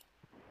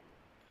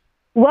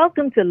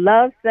Welcome to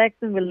Love, Sex,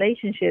 and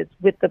Relationships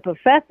with the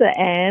Professor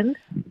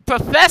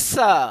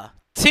Professor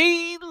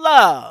T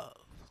Love.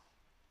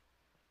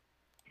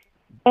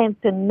 and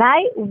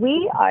tonight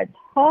we are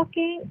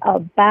talking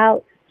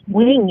about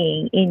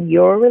swinging in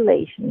your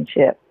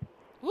relationship.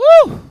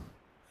 Woo!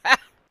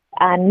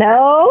 I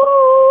know.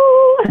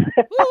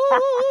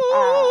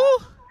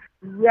 Woo!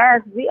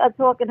 Yes, we are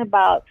talking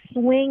about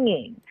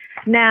swinging.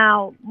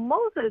 Now,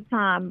 most of the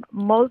time,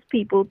 most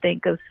people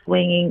think of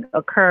swinging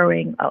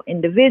occurring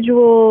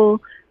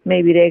individual.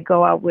 Maybe they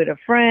go out with a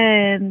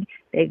friend,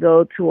 they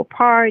go to a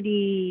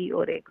party,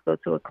 or they go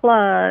to a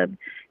club,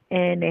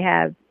 and they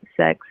have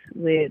sex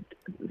with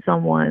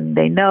someone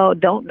they know,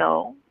 don't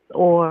know,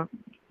 or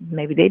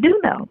maybe they do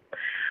know.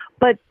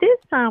 But this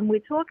time, we're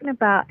talking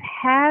about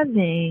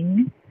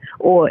having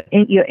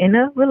you're in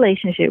a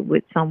relationship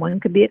with someone,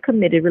 could be a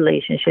committed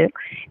relationship,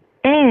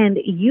 and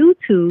you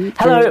two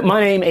Hello,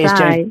 my name is James.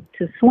 decide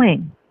to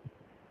swing.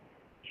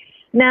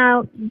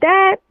 Now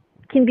that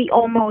can be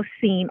almost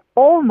seen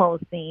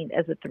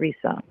as a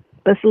threesome,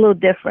 but it's a little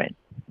different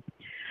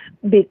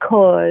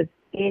because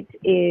it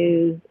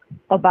is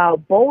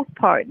about both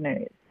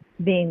partners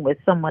being with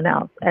someone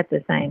else at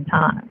the same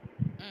time.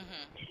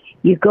 Mm-hmm.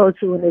 You go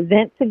to an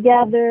event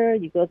together,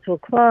 you go to a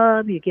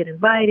club, you get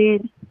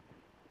invited,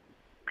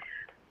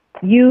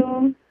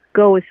 you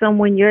go with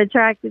someone you're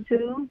attracted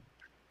to,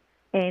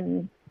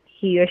 and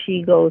he or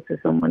she goes to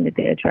someone that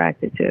they're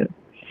attracted to.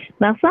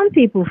 Now, some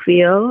people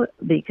feel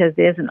because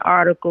there's an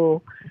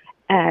article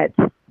at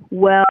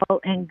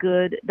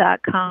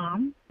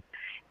wellandgood.com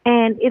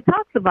and it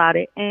talks about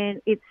it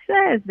and it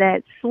says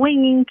that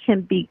swinging can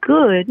be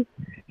good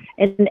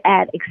and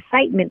add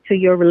excitement to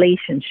your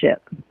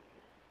relationship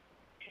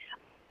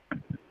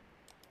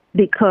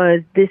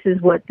because this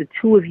is what the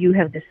two of you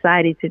have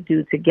decided to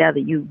do together.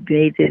 You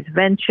made this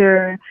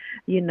venture,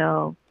 you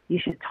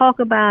should talk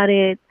about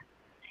it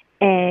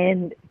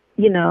and,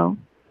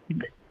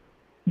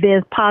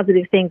 there's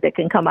positive things that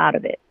can come out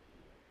of it.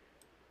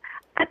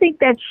 I think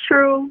that's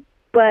true,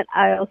 but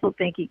I also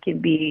think it can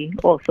be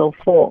also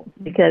false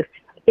because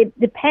it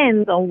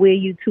depends on where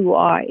you two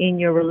are in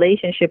your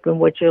relationship and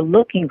what you're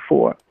looking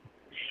for.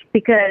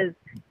 Because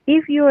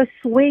if you're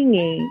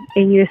swinging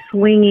and you're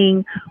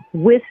swinging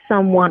with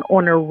someone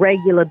on a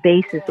regular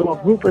basis or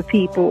a group of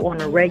people on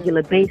a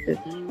regular basis,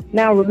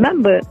 now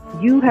remember,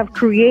 you have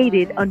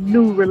created a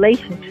new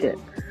relationship.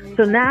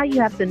 So now you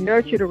have to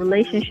nurture the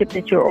relationship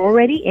that you're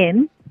already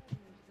in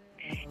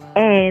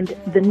and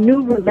the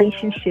new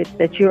relationship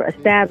that you're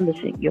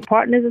establishing. Your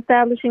partner's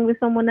establishing with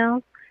someone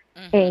else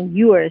Mm-hmm. and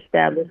you are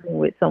establishing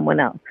with someone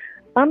else.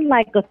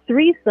 Unlike a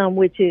threesome,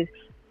 which is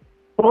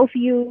both of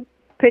you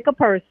pick a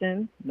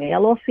person,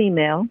 male or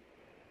female,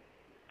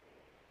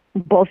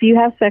 both of you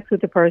have sex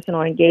with the person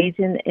or engage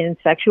in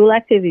sexual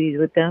activities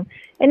with them,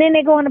 and then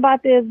they're going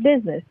about their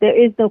business. There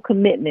is no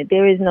commitment.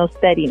 There is no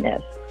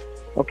steadiness.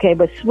 Okay,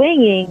 but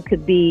swinging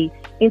could be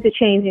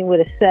interchanging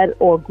with a set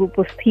or group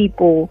of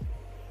people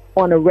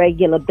on a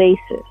regular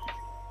basis.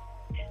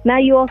 Now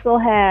you also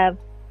have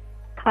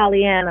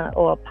polyana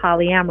or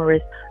polyamorous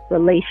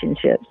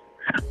relationships,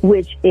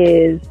 which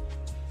is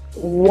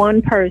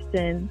one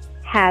person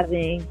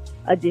having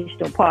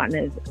additional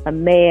partners, a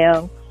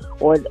male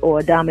or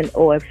a dominant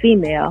or a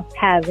female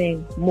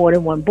having more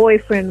than one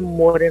boyfriend,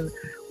 more than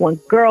one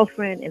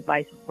girlfriend, and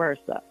vice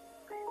versa.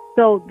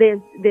 So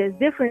there's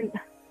different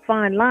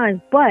fine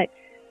lines, but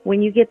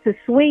when you get to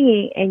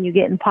swinging and you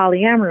get in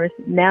polyamorous,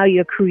 now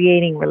you're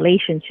creating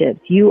relationships.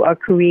 You are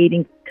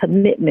creating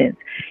commitments,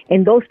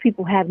 and those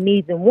people have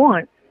needs and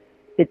wants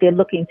that they're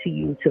looking to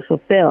you to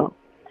fulfill,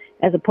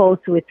 as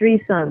opposed to a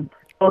threesome.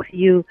 Both of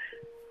you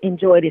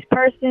enjoy this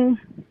person,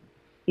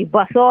 you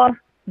bust off,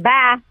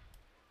 bye.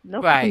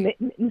 No Right.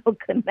 commitment, no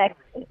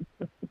connection.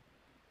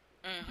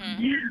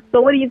 Mm-hmm.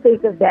 So, what do you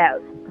think of that,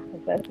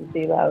 Professor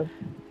Zelo?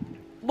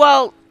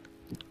 Well,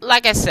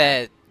 like I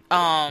said,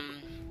 um,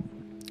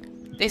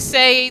 they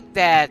say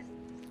that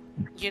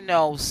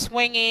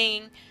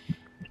swinging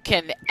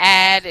can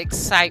add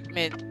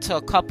excitement to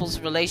a couple's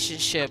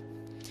relationship,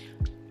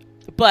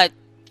 but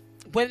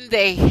when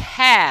they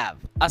have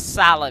a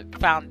solid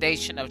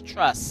foundation of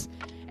trust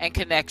and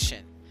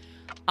connection,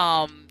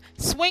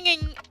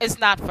 swinging is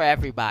not for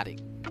everybody.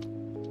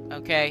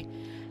 Okay,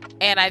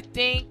 and I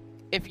think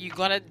if you're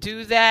gonna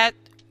do that,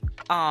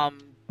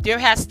 there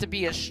has to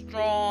be a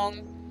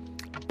strong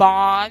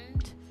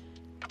bond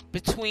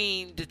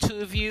between the two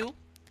of you,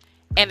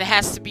 and it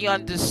has to be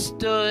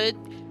understood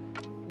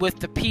with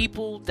the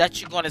people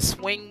that you're gonna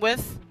swing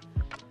with.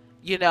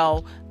 You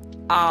know,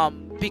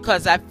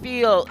 because I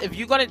feel if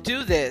you're gonna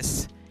do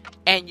this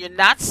and you're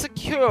not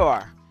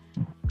secure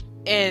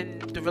in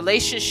the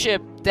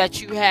relationship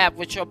that you have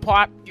with your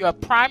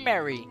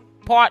primary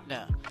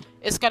partner,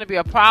 it's going to be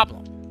a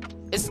problem.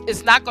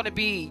 It's not going to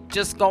be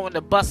just going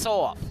to bust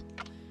off.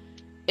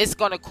 It's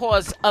going to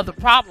cause other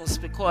problems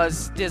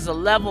because there's a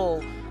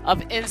level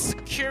of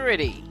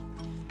insecurity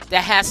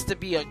that has to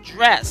be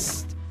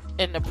addressed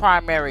in the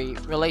primary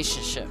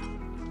relationship.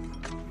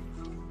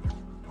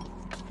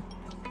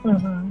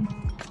 Mm-hmm.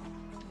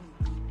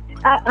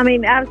 I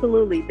mean,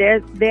 absolutely.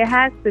 There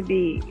has to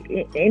be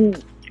in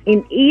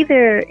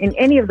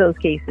any of those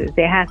cases,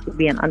 there has to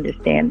be an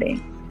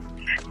understanding.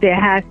 There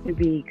has to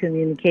be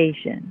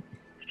communication,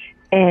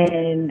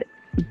 and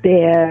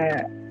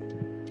there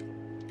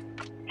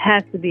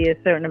has to be a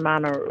certain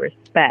amount of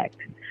respect.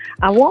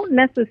 I won't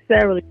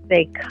necessarily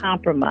say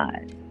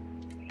compromise,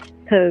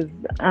 because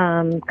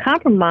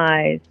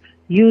compromise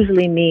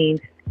usually means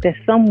that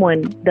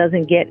someone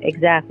doesn't get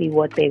exactly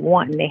what they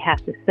want and they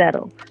have to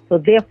settle. So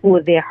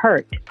therefore, they're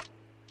hurt.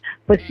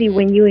 But see,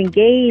 when you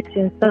engage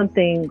in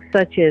something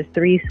such as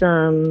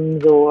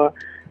threesomes or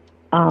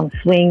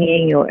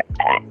swinging or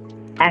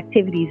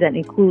activities that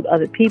include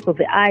other people,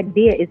 the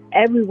idea is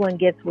everyone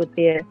gets what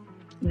they're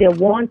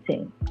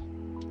wanting.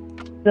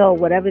 So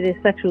whatever their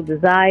sexual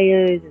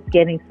desires is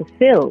getting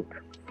fulfilled.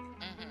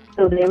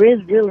 So there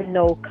is really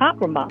no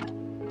compromise.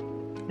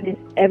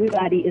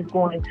 Everybody is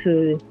going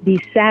to be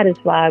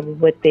satisfied with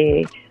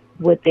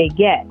what they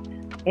get,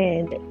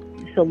 and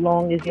so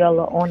long as y'all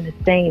are on the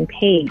same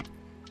page.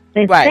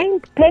 And Right. same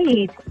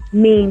page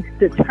means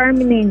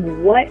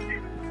determining what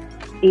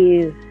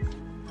is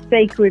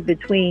sacred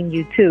between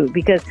you two,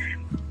 because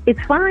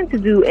it's fine to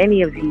do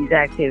any of these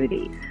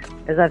activities.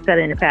 As I've said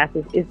in the past,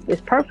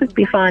 it's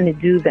perfectly fine to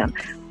do them,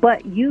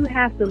 but you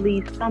have to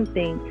leave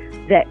something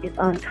that is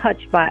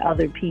untouched by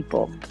other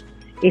people.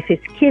 If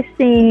it's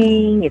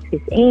kissing, if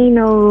it's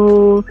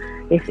anal,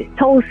 if it's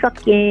toe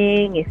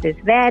sucking, if it's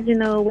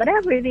vaginal,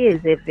 whatever it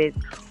is, if it's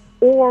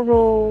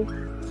oral,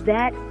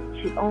 that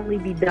should only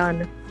be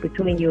done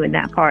between you and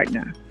that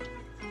partner.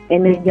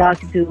 And then y'all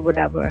can do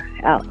whatever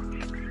else.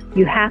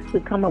 You have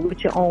to come up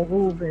with your own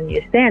rules and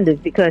your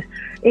standards, because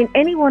in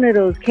any one of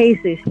those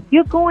cases,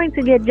 you're going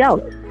to get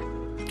jealous.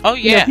 Oh,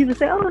 You know, yeah. people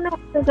say, "Oh no,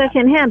 because I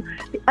can handle."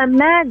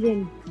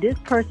 Imagine this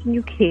person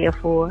you care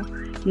for.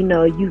 You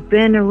know, you've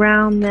been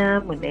around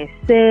them when they're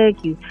sick.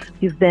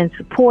 You've been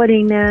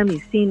supporting them.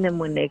 You've seen them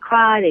when they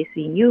cry. They've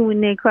seen you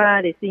when they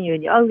cry. They've seen you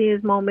in your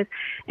ugliest moments.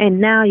 And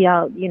now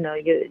y'all, you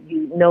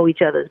know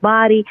each other's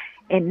body.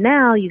 And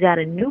now you got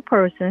a new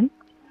person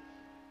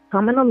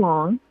coming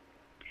along.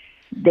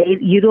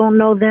 You don't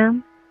know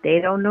them.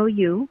 They don't know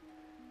you.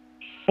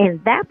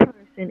 And that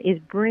person is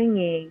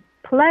bringing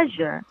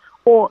pleasure,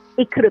 or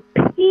it could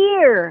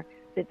appear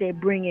that they're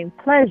bringing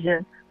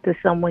pleasure to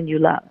someone you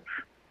love.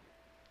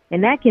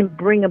 And that can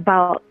bring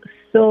about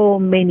so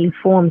many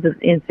forms of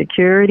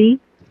insecurity.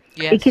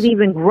 Yes. It could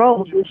even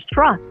grow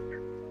distrust.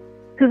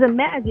 Because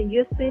imagine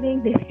you're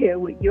sitting there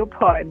with your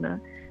partner,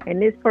 and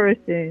this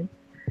person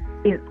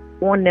is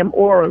on them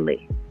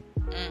orally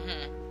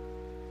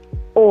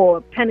or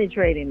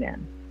penetrating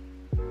them.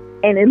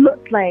 And it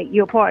looks like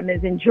your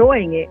partner's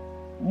enjoying it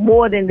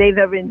more than they've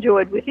ever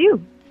enjoyed with you,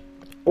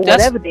 or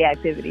whatever the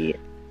activity is.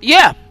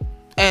 Yeah.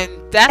 And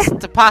that's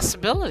the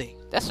possibility.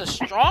 That's a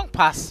strong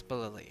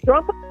possibility.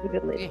 Strong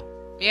possibility.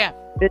 Yeah.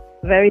 It's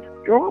a very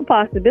strong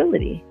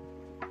possibility.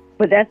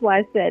 But that's why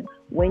I said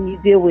when you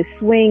deal with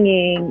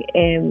swinging,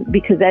 and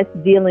because that's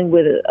dealing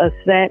with a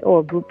set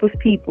or a group of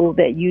people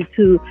that you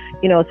two,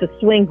 it's a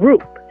swing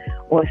group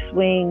or a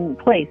swing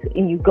place,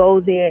 and you go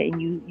there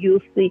and you'll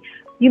see.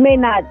 You may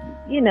not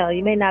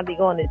be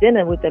going to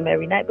dinner with them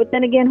every night, but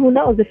then again, who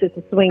knows if it's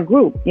a swing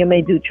group? You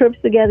may do trips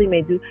together,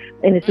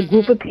 and it's a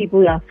group of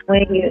people, y'all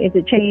swing, you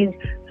interchange,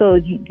 so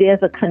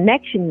there's a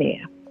connection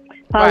there.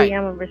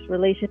 Polyamorous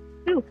relationship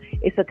too,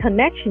 it's a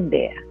connection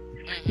there.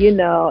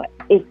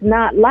 It's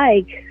not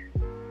like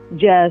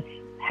just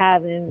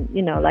having,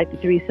 like the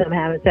threesome,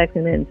 having sex,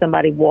 and then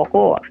somebody walk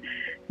off.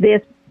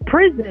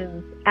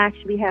 Prisons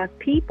actually have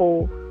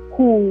people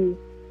who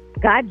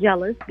got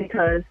jealous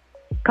because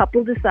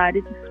couple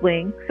decided to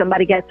swing,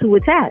 somebody got too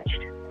attached,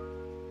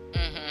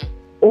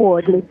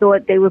 or they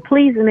thought they were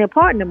pleasing their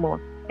partner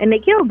more, and they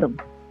killed them.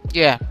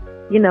 Yeah.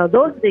 Those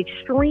are the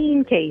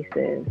extreme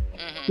cases,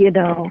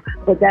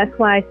 but that's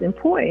why it's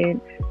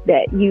important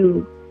that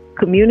you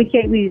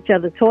communicate with each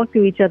other, talk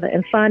to each other,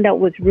 and find out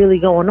what's really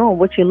going on,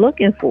 what you're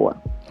looking for.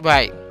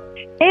 Right.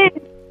 And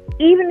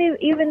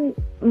even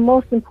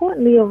most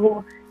importantly of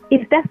all,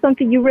 if that's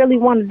something you really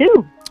want to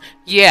do.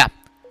 Yeah.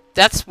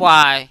 That's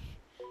why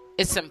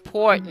it's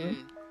important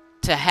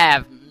to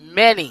have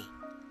many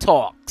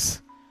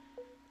talks.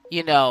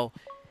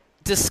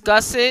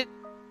 Discuss it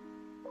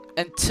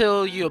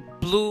until you're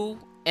blue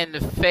in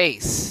the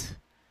face.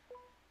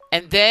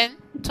 And then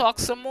talk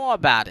some more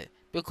about it.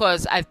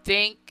 Because I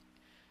think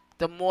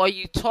the more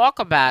you talk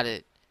about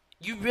it,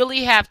 you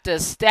really have to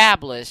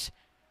establish,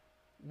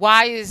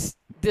 why is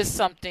this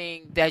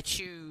something that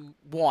you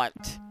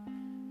want?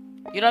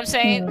 You know what I'm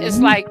saying? It's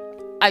like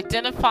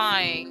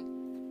identifying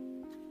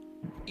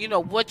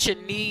what your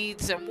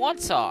needs and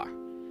wants are.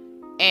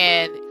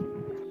 And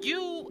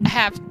you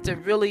have to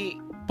really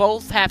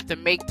both have to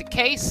make the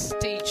case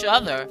to each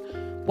other.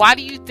 Why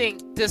do you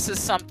think this is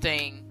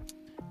something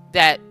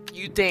that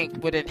you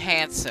think would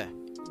enhance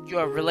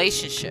your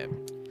relationship?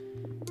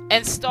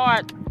 And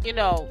start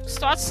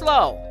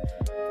slow.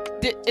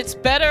 It's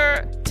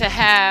better to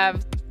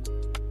have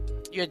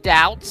your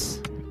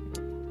doubts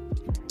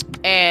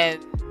and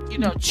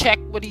check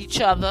with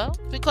each other,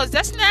 because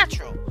that's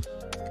natural.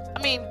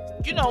 I mean,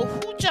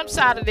 who jumps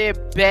out of their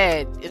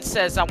bed and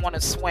says, I want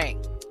to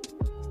swing?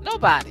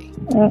 Nobody.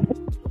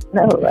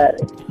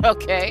 Nobody.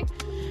 Okay.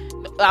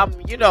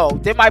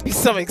 There might be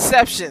some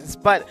exceptions,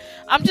 but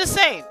I'm just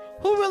saying,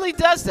 who really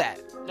does that?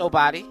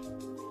 Nobody.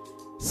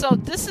 So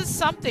this is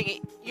something,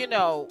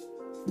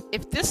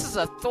 if this is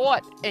a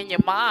thought in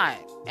your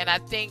mind, and I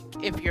think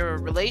if your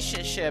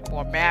relationship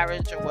or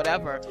marriage or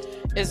whatever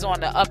is on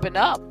the up and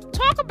up,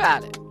 talk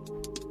about it.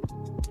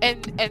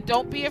 And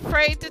don't be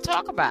afraid to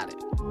talk about it.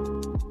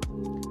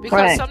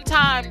 Because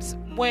sometimes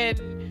when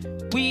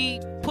we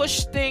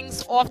push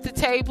things off the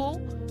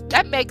table,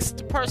 that makes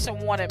the person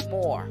want it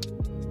more.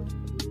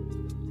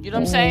 You know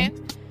what I'm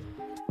saying?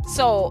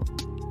 So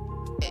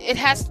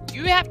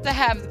you have to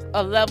have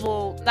a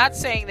level, not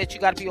saying that you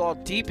got to be all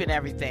deep in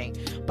everything,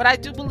 but I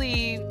do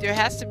believe there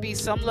has to be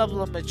some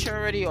level of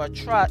maturity or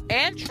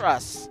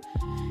trust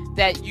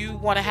that you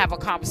want to have a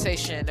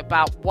conversation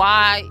about,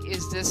 why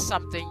is this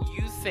something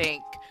you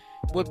think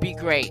would be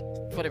great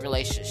for the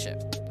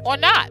relationship or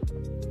not.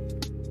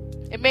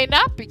 It may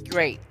not be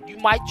great. You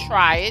might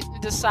try it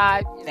and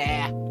decide,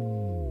 nah,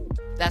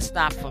 that's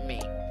not for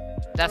me.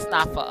 That's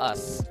not for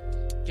us.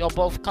 You'll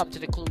both come to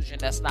the conclusion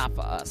that's not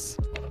for us.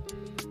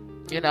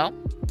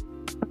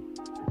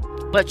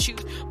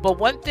 But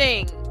one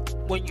thing,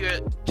 when you're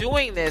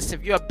doing this,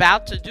 if you're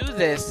about to do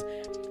this,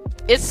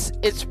 it's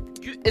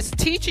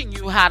teaching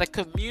you how to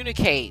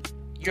communicate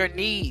your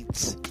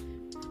needs,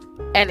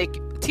 and it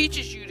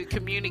teaches you to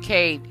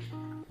communicate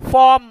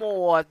far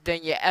more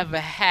than you ever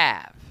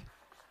have.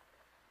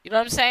 You know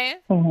what I'm saying?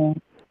 Mm-hmm.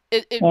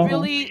 It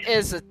really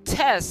is a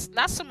test,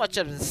 not so much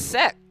of the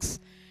sex.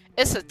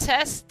 It's a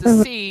test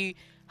to see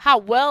how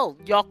well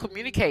y'all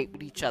communicate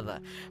with each other.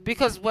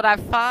 Because what I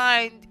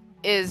find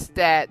is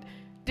that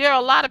there are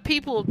a lot of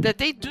people that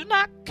they do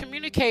not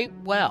communicate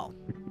well.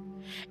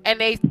 And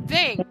they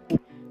think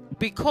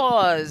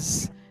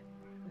because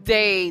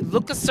they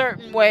look a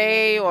certain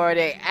way or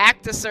they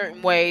act a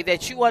certain way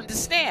that you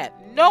understand.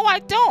 No, I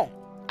don't.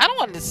 I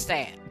don't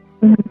understand.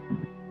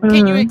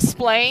 Can you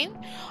explain?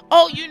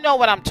 Oh, you know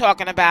what I'm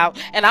talking about,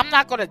 and I'm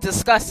not going to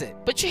discuss it.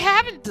 But you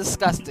haven't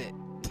discussed it.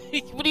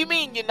 What do you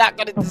mean you're not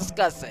going to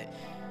discuss it?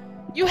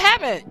 You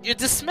haven't. You're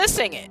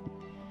dismissing it.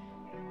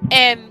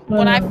 And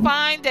when I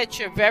find that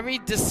you're very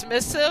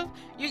dismissive,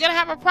 you're going to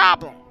have a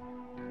problem.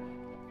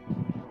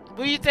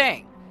 What do you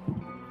think?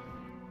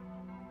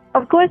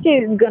 Of course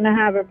you're going to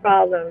have a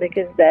problem,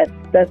 because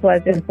that's why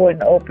it's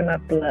important to open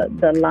up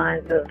the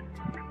lines of,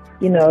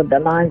 the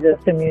lines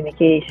of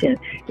communication.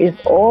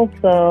 It's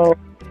also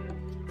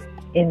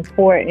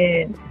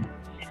important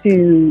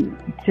to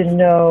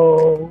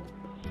know,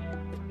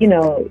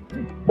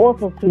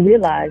 also to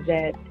realize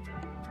that,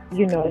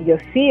 your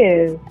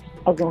fears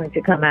are going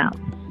to come out.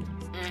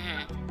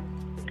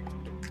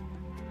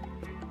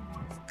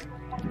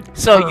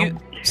 So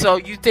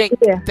you think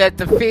that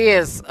the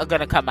fears are going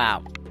to come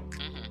out?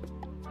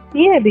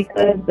 Yeah,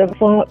 because the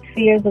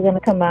fears are going to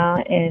come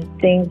out, and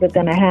things are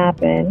going to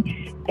happen,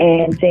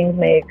 and things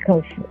may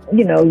come.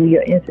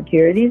 Your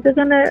insecurities are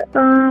going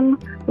to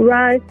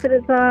rise to the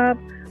top.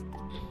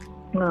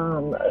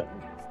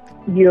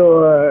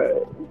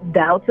 Your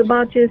doubts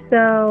about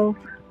yourself,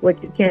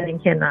 what you can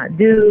and cannot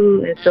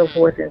do, and so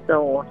forth and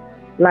so on.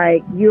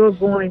 Like, you're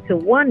going to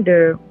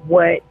wonder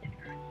what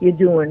you're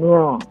doing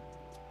wrong.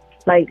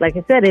 Like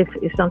I said,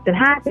 if something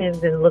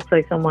happens and it looks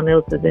like someone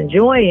else is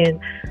enjoying,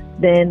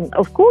 then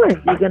of course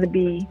you're going to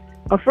be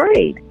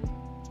afraid.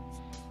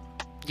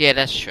 Yeah,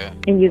 that's true.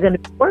 And you're going to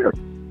be worried.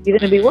 You're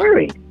going to be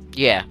worried.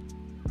 Yeah.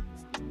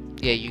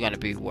 Yeah, you're going to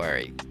be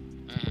worried.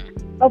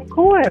 Of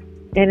course.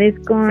 And it's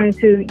going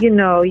to,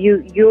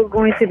 you're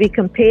going to be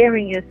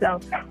comparing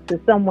yourself to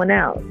someone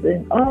else.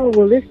 And, oh,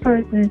 well, this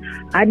person,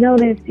 I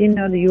noticed,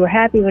 you were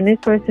happy when this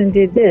person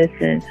did this.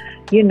 And,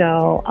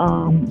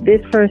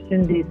 this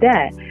person did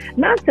that.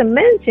 Not to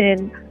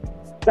mention,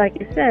 like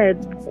I said,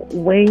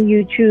 when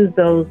you choose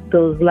those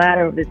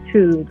latter of the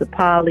two, the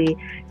poly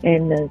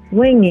and the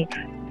swinging,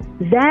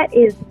 that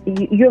is,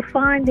 you're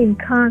finding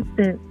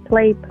constant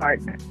play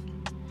partners.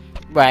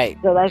 Right.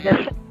 So like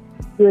I said,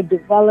 you're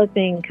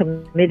developing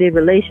committed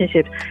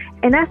relationships,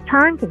 and that's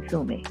time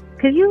consuming,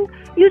 because you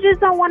just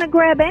don't want to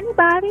grab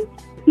anybody.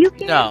 You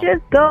can't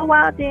just go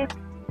out there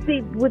and see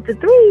with the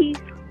threes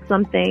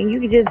something. You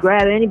can just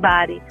grab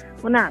anybody.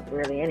 Well, not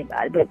really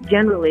anybody, but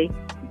generally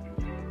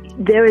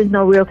there is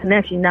no real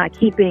connection. Not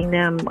keeping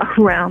them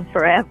around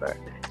forever.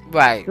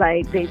 Right.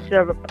 Like, they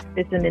serve a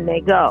purpose and then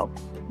they go.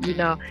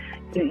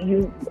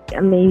 You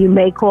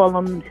may call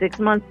them 6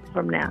 months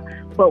from now,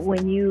 but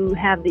when you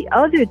have the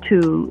other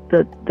two,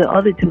 the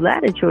other two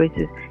latter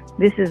choices,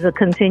 this is a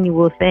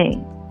continual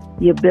thing.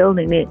 You're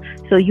building it,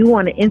 so you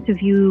want to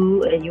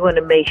interview and you want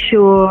to make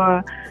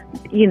sure,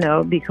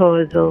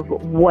 because of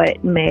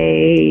what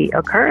may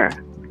occur.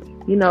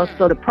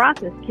 So the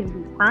process can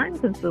be time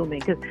consuming,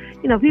 because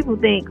people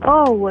think,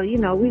 oh, well,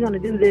 we're going to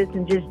do this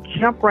and just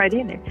jump right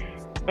in it,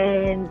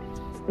 and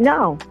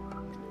no,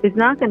 it's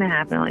not going to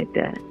happen like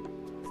that.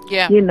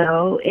 Yeah.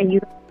 And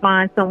you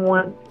find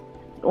someone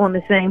on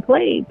the same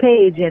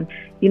page, and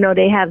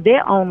they have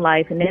their own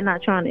life, and they're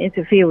not trying to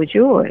interfere with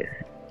yours.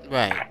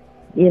 Right.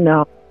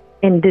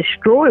 And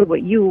destroy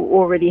what you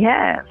already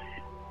have.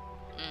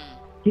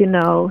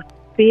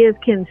 Fears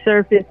can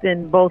surface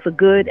in both a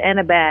good and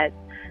a bad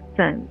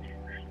sense.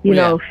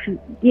 Because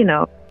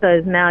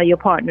now your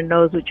partner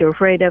knows what you're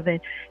afraid of,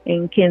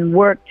 and can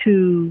work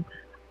to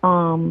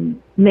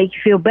make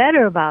you feel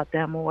better about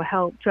them, or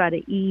help try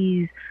to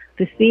ease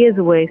the fears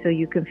away so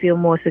you can feel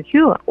more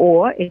secure.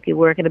 Or it could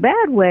work in a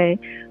bad way,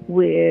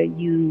 where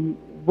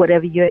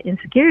whatever your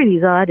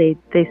insecurities are, they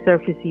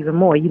surface even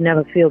more. You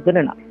never feel good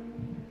enough.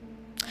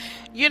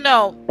 Yeah,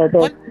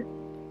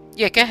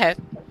 go ahead.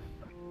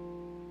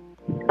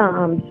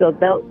 So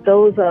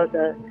those are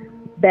the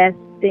best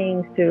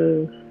things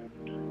to,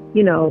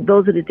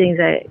 those are the things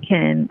that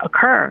can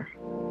occur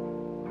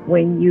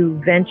when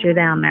you venture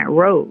down that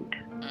road.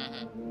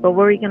 Mm-hmm. But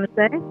what were you going to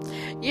say?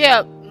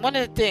 Yeah, one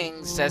of the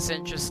things that's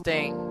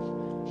interesting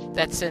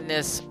that's in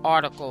this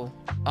article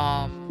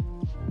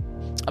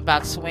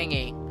about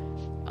swinging,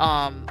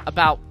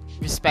 about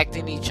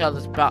respecting each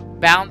other's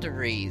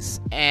boundaries.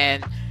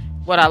 And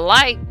what I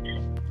like,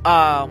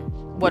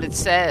 what it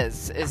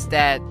says is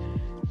that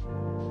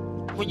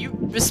when you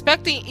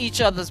respecting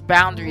each other's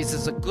boundaries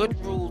is a good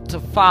rule to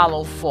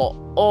follow for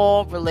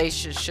all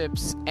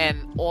relationships and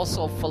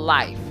also for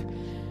life.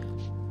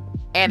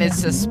 And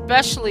it's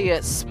especially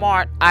a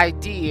smart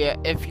idea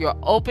if you're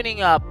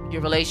opening up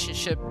your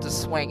relationship to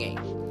swinging,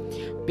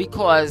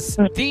 because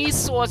these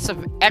sorts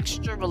of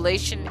extra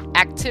relation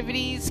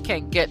activities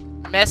can get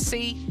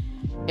messy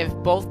if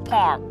both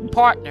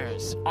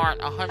partners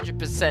aren't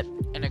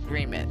 100% in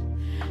agreement.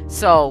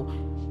 So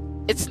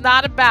it's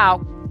not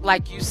about,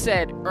 like you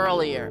said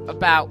earlier,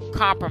 about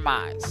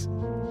compromise.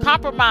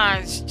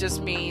 Compromise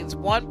just means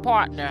one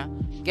partner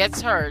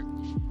gets hurt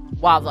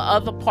while the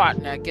other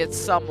partner gets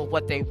some of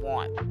what they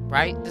want,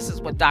 right? This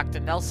is what Dr.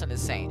 Nelson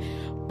is saying.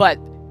 But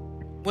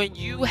when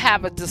you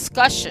have a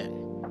discussion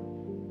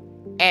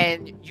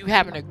and you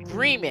have an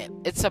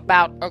agreement, it's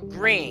about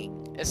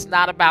agreeing. It's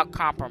not about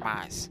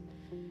compromise.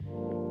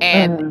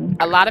 And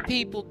a lot of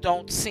people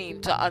don't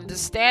seem to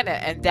understand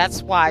it, and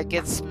that's why it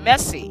gets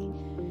messy.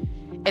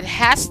 It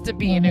has to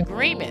be an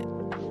agreement.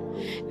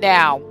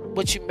 Now,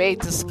 what you may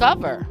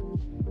discover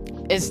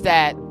is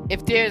that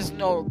if there's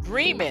no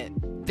agreement,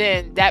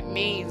 then that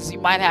means you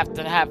might have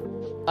to have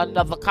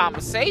another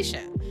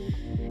conversation.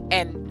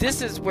 And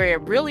this is where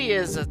it really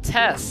is a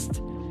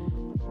test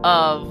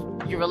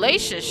of your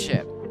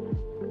relationship.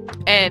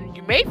 And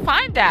you may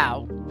find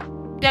out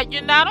that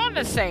you're not on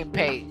the same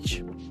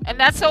page. And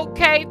that's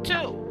okay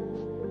too.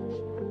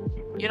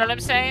 You know what I'm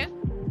saying?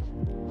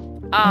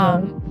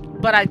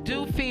 But I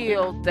do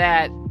feel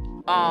that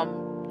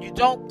you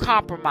don't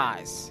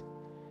compromise.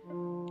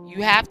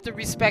 You have to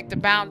respect the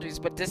boundaries,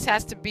 but this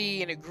has to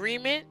be an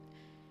agreement,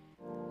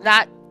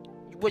 not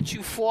what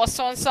you force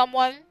on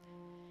someone.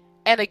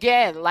 And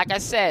again, like I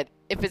said,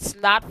 if it's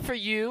not for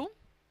you,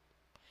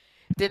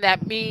 then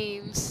that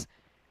means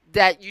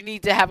that you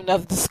need to have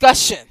another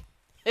discussion.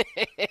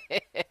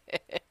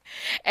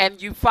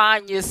 And you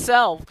find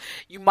yourself,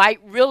 you might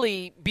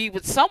really be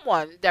with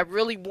someone that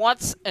really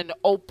wants an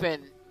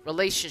open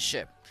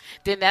relationship.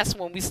 Then that's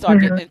when we start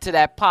getting into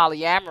that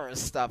polyamorous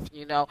stuff,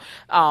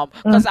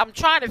 because I'm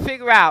trying to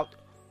figure out,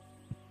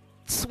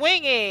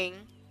 swinging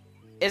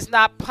is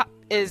not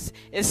is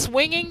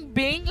swinging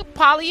being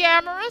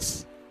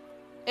polyamorous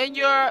in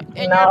your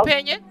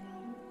opinion?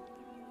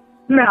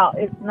 No,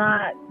 it's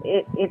not.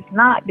 It's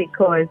not,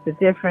 because the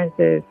difference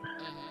is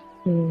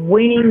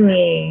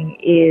swinging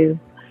is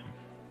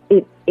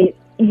it.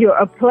 You're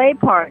a play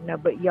partner,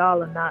 but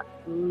y'all are not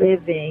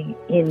living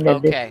in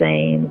the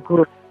same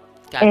group.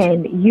 Gotcha.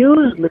 And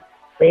usually,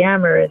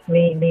 polyamorous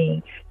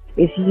meaning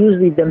it's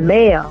usually the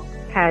male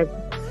has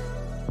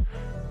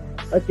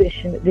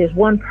addition. There's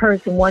one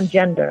person, one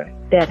gender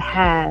that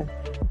has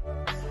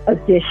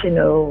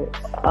additional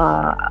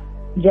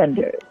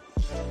genders.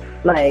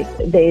 Like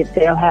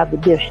they'll have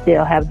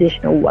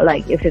additional.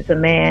 Like if it's a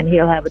man,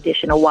 he'll have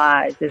additional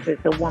wives. If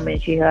it's a woman,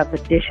 she'll have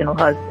additional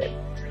husbands.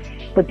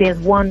 But there's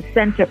one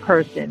center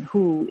person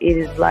who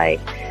is like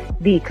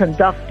the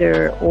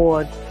conductor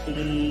or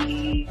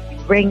the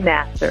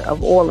ringmaster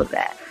of all of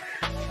that.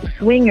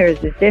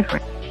 Swingers is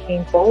different.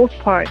 In both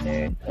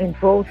partners, in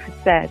both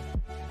sets,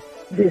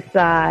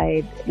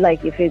 decide,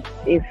 like if it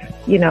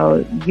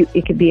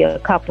could be a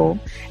couple,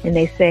 and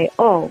they say,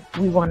 "Oh,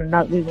 we want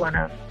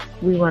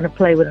to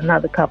play with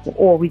another couple,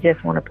 or we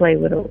just want to play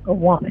with a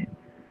woman,"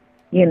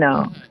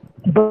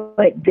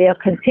 But they're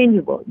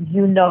continual.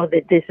 You know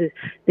that this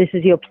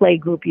is your play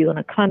group. You're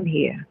going to come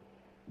here.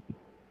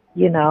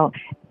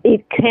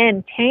 It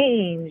can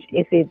change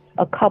if it's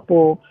a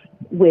couple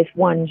with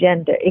one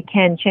gender. It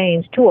can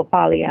change to a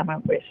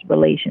polyamorous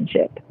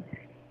relationship.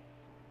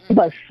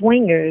 But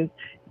swingers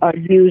are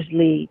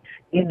usually,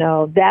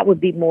 that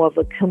would be more of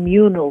a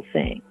communal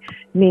thing,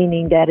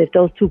 meaning that if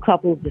those two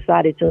couples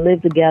decided to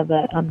live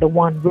together under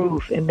one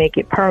roof and make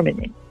it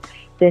permanent,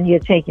 then you're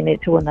taking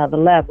it to another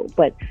level.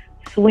 But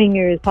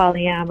swingers,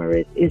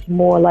 polyamorous is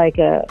more like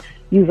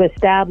you've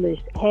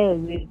established,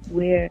 hey,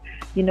 we're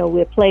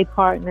play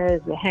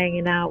partners, we're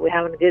hanging out, we're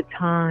having a good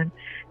time.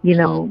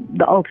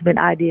 The ultimate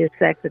idea is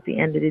sex at the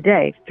end of the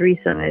day.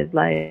 Threesome is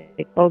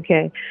like,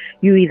 okay,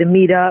 you either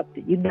meet up,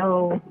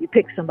 you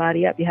pick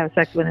somebody up, you have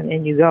sex with them,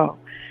 and you go.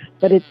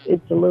 But it's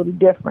a little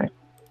different.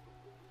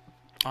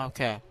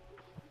 Okay.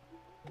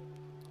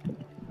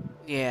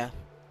 Yeah.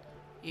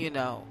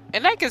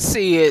 And I can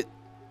see it,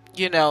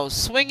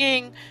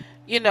 swinging,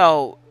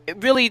 it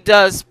really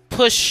does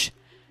push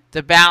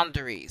the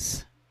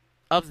boundaries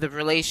of the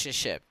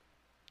relationship.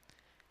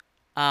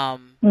 But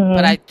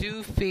I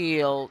do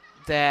feel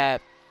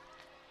that,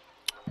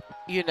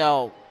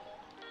 a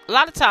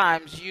lot of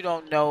times you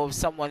don't know if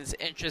someone's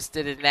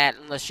interested in that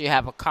unless you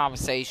have a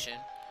conversation.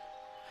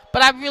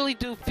 But I really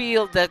do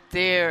feel that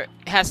there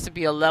has to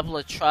be a level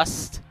of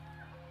trust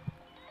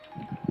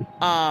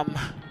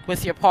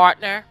with your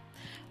partner.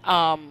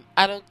 I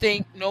don't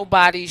think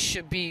nobody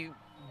should be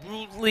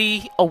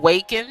rudely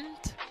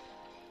awakened.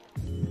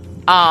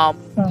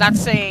 Not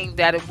saying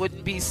that it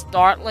wouldn't be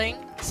startling.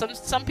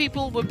 Some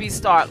people would be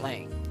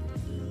startling.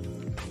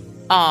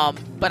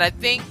 But I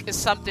think it's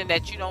something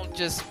that you don't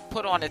just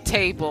put on a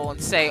table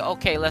and say,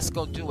 okay, let's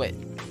go do it.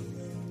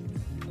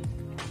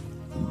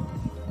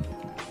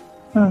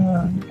 You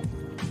know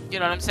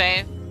what I'm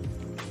saying?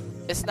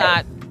 It's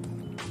not,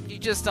 you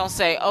just don't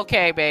say,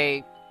 okay,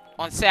 babe,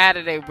 on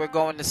Saturday we're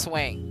going to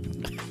swing.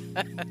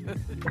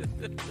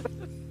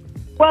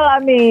 Well, I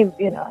mean,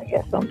 I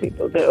guess some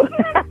people do.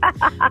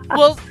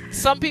 Well,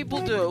 some people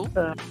do.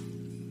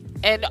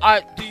 And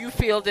do you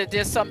feel that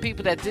there's some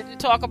people that didn't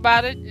talk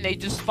about it and they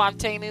just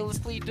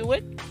spontaneously do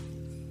it?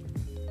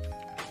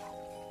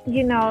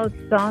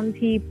 Some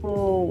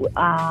people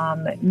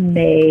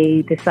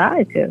may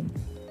decide to.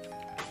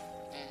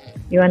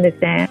 You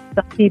understand?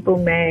 Some people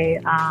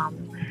may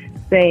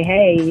say,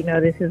 hey,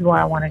 this is what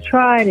I want to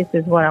try, this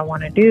is what I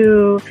want to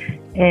do,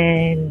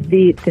 and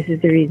this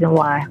is the reason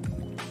why.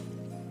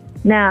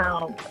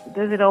 Now,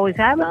 does it always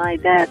happen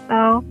like that?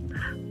 No.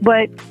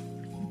 But,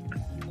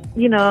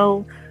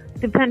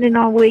 depending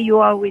on where you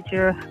are with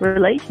your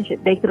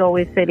relationship, they could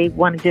always say they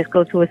want to just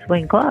go to a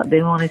swing club.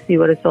 They want to see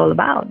what it's all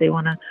about. They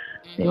want to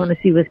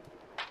see what's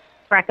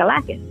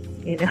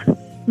crack-a-lacking,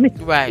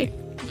 Right.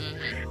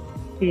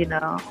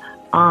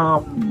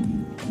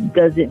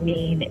 Does it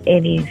mean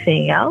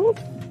anything else?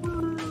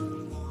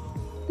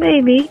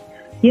 Maybe.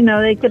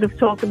 They could have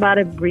talked about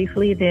it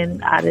briefly,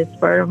 then at a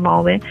spur of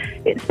moment,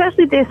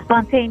 especially if they're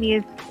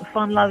spontaneous,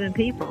 fun-loving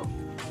people.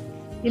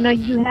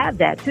 You have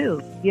that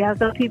too. You have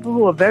some people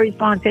who are very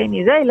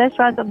spontaneous. Hey, let's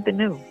try something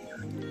new.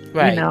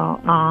 Right.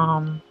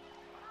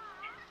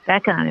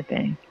 That kind of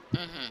thing.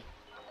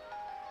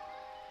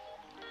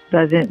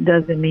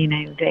 Doesn't mean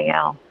anything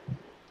else.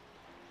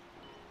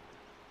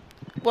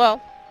 Well,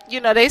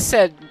 they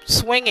said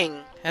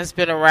swinging has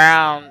been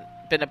around,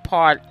 been a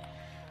part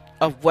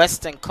of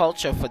Western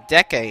culture for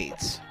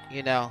decades,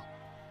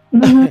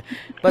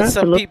 But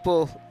some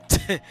people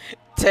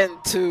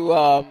tend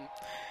to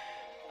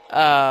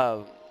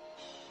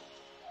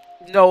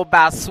know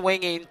about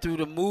swinging through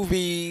the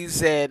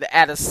movies and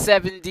at a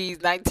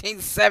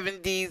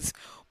 1970s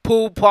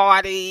pool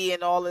party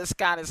and all this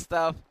kind of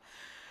stuff,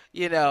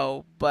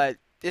 but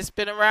it's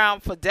been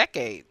around for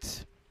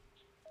decades.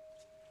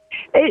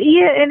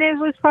 Yeah, and it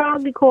was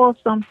probably called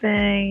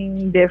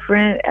something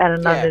different at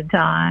another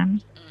time,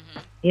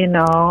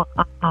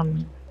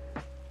 and,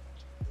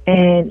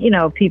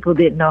 people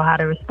didn't know how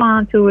to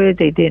respond to it.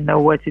 They didn't know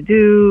what to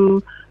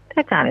do,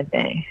 that kind of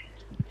thing.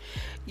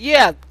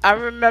 Yeah, I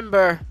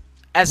remember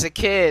as a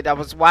kid, I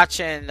was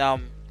watching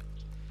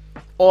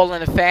All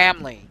in the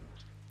Family.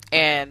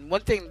 And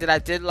one thing that I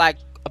did like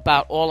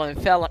about All in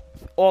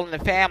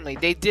the Family,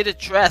 they did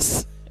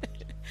address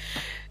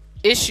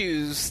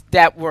issues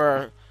that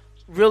were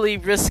really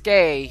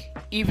risque,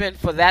 even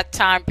for that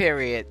time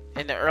period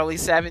in the early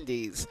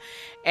 70s.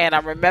 And I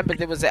remember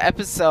there was an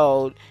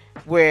episode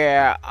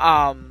where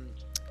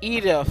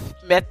Edith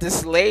met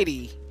this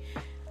lady,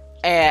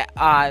 and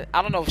I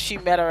don't know if she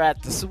met her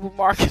at the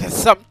supermarket or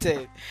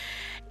something,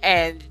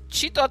 and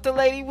she thought the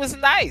lady was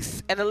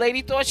nice, and the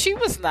lady thought she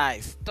was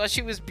nice, thought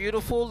she was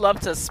beautiful,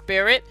 loved her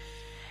spirit,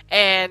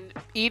 and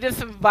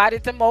Edith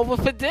invited them over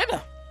for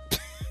dinner.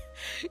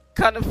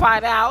 Come to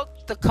find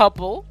out, the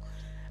couple,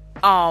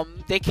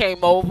 they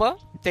came over,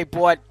 they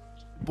bought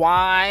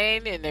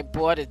wine, and they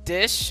bought a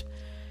dish,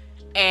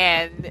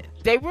 and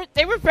they were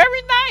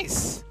very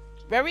nice,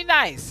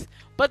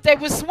 but they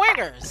were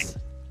swingers.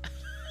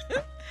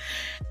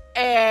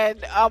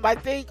 And I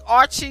think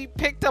Archie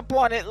picked up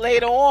on it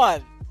later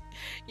on,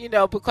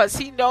 because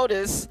he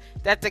noticed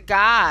that the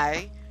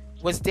guy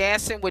was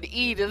dancing with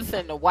Edith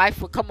and the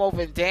wife would come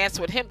over and dance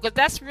with him, because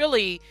that's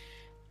really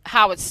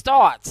how it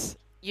starts.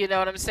 You know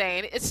what I'm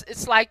saying?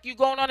 It's like you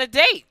going on a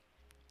date,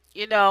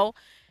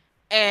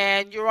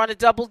 and you're on a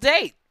double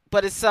date,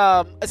 but it's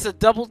a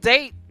double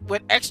date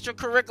with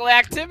extracurricular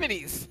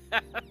activities.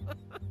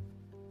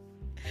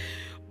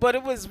 But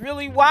it was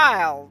really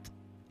wild,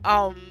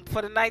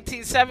 for the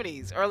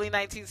 1970s, early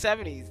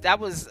 1970s. That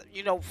was,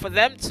 for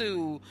them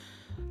to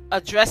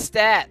address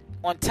that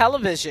on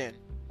television,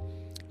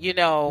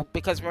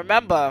 because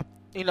remember,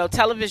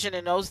 television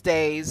in those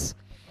days,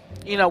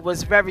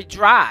 was very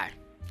dry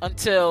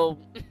until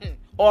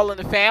All in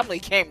the Family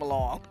came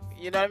along.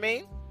 You know what I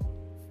mean?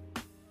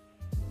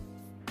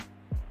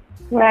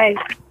 Right.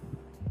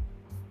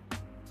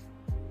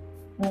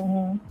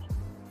 Mm-hmm.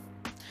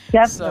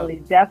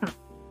 Definitely.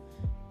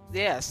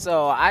 Yeah,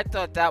 so I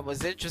thought that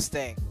was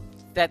interesting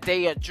that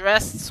they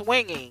addressed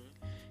swinging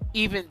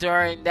even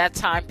during that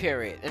time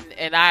period.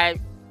 And I,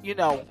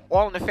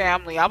 All in the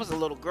Family, I was a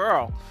little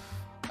girl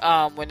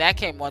when that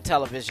came on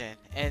television.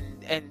 And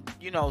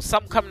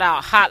something coming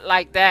out hot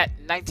like that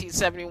in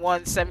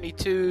 1971,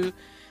 72,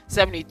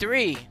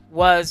 73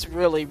 was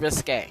really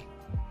risque,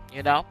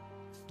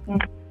 Mm-hmm.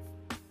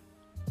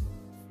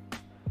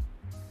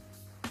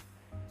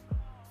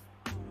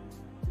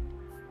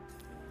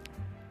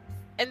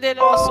 And then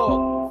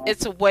also,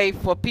 it's a way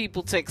for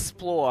people to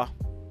explore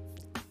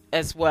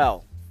as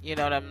well. You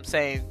know what I'm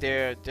saying?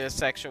 Their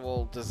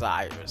sexual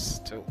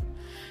desires too.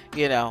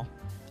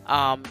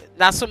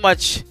 Not so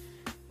much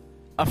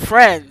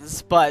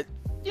friends, but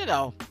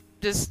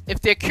just if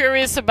they're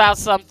curious about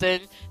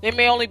something, they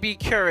may only be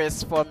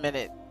curious for a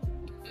minute,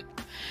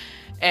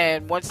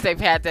 and once they've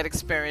had that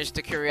experience,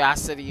 the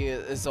curiosity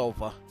is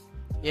over.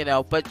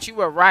 But you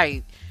were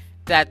right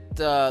that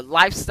the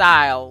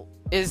lifestyle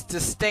is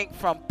distinct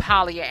from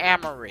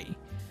polyamory,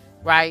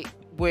 right?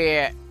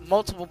 Where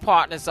multiple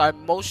partners are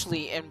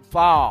emotionally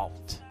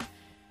involved,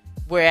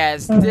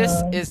 whereas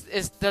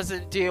this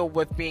doesn't deal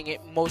with being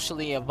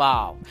emotionally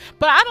involved.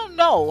 But I don't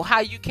know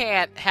how you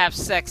can't have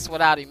sex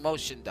without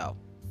emotion, though.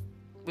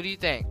 What do you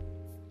think?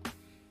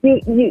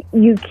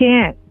 You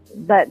can't.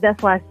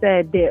 That's why I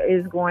said there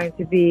is going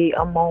to be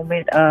a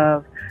moment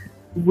of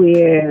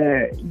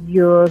where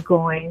you're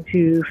going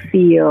to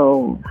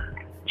feel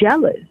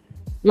jealous.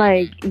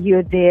 Like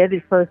you're there,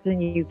 this person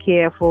you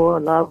care for,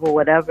 love, or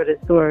whatever the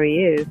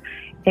story is.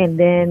 And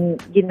then,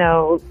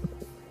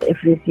 if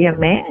it's your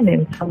man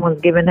and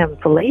someone's giving him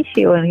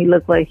fellatio and he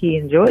looks like he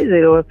enjoys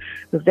it, or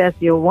if that's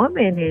your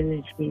woman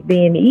and she's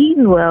being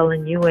eaten well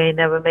and you ain't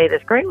never made a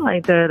scream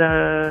like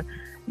that,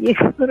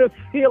 you're going to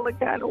feel a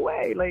kind of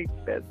way. Like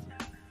that's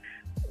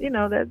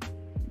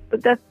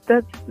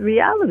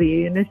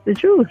reality and it's the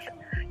truth.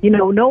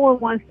 No one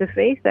wants to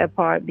face that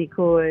part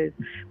because,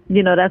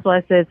 that's why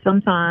I said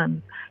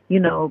sometimes,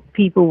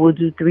 people will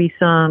do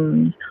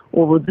threesomes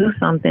or will do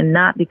something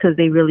not because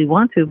they really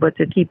want to, but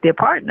to keep their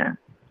partner.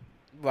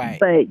 Right.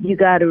 But you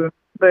got to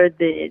remember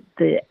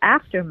the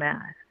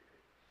aftermath.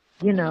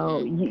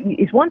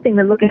 It's one thing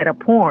to look at a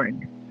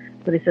porn,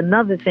 but it's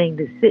another thing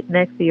to sit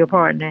next to your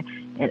partner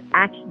and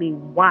actually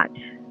watch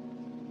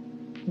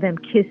them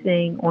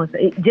kissing on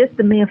just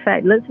the mere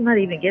fact. Let's not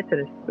even get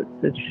to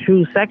the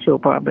true sexual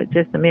part, but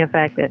just the mere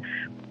fact that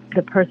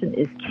the person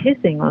is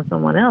kissing on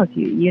someone else,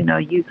 you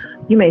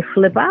may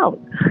flip out.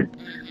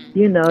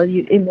 It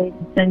may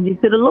send you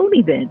to the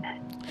loony bin.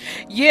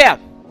 Yeah,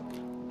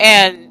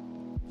 and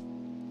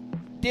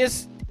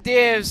there's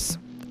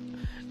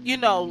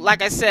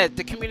like I said,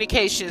 the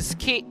communication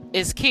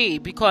is key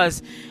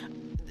because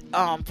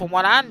from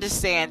what I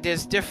understand,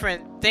 there's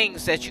different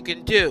things that you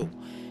can do,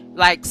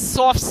 like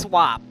soft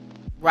swap,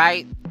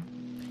 right?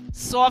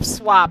 Soft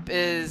swap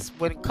is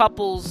when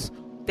couples,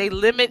 they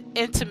limit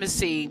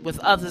intimacy with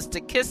others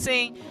to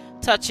kissing,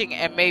 touching,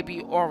 and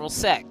maybe oral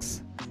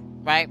sex,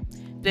 right?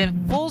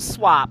 Then full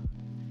swap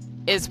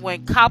is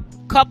when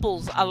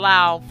couples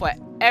allow for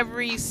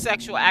every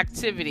sexual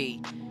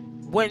activity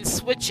when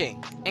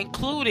switching,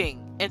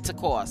 including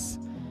intercourse.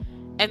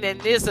 And then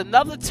there's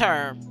another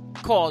term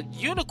called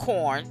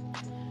unicorn,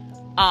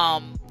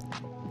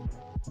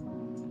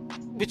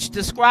 which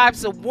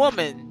describes a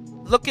woman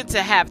looking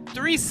to have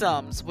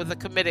threesomes with a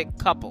committed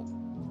couple.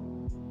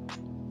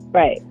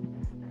 Right.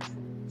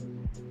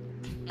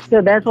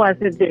 So that's why I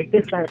said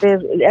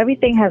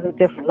everything has a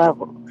different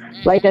level.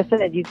 Like I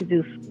said, you could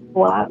do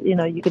swap.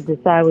 You could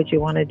decide what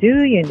you want to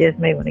do. You just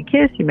may want to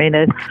kiss. You may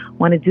not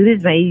want to do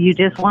this. Maybe you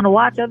just want to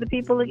watch other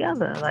people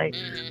together.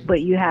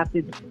 But you have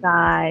to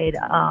decide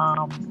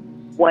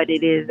what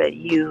it is that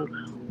you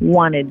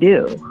want to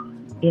do.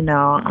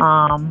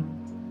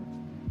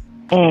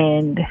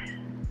 And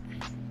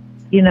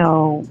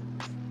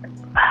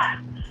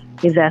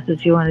if that's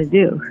what you want to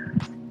do.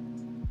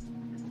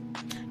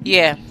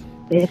 Yeah.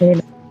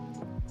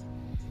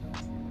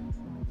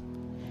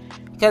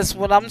 Because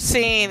what I'm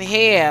seeing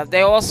here,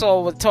 they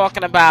also were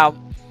talking about,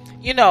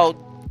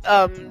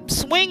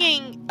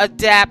 swinging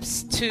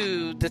adapts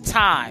to the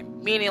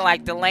time, meaning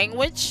like the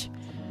language.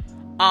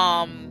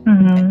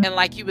 And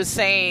like you were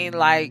saying,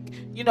 like,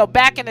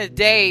 back in the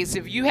days,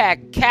 if you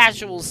had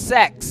casual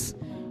sex,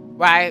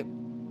 right,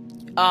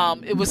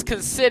 it was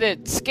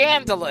considered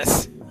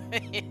scandalous,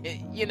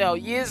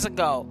 years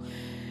ago.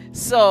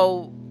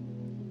 So,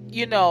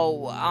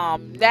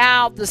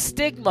 now the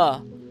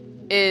stigma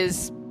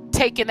is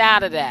taken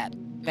out of that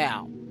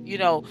now,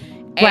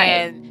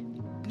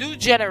 and new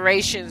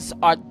generations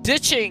are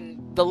ditching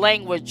the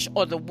language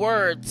or the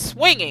word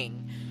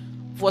swinging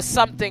for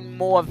something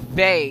more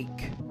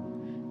vague.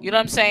 You know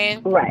what I'm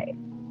saying? Right.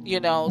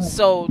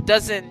 So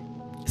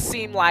doesn't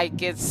seem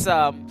like it's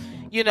a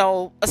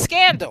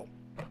scandal.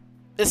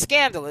 It's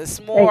scandalous.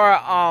 More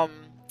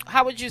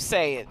how would you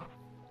say it?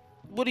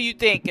 What do you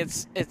think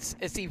it's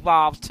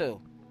evolved to?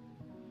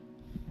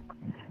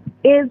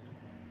 It's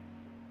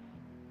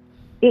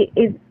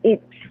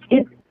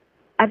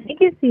I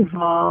think it's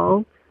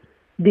evolved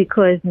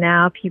because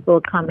now people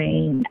are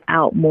coming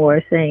out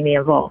more saying they're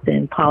involved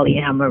in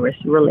polyamorous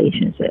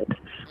relationships.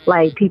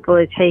 Like people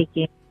are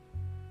taking,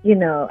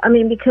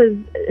 because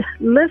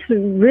let's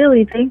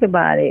really think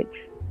about it.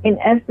 In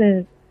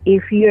essence,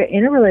 if you're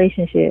in a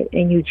relationship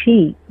and you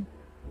cheat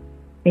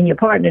and your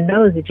partner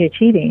knows that you're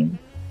cheating,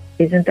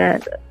 isn't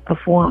that a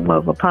form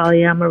of a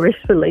polyamorous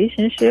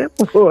relationship?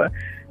 Or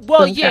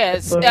well,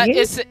 yes,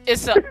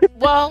 it's a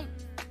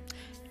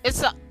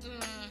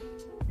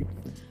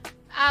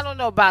I don't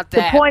know about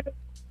that.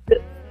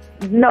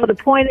 The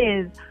point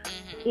is,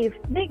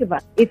 think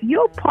about it. If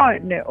your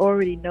partner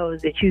already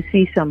knows that you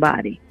see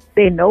somebody,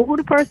 they know who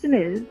the person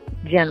is.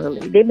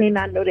 Generally, they may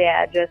not know their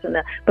address or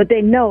not, but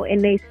they know,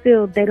 and they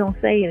don't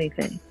say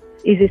anything.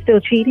 Is it still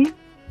cheating?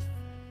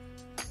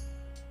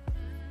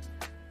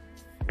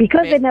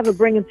 Because they never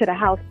bring him to the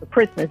house for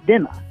Christmas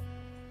dinner.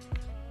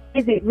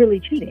 Is it really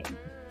cheating?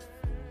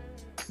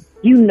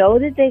 You know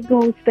that they're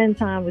going to spend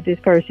time with this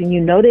person.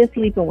 You know they're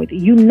sleeping with you.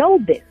 You know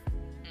this.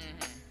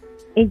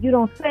 And you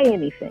don't say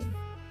anything.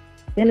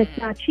 Then it's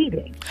not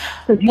cheating.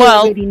 Because you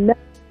already know.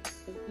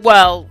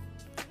 Well,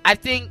 I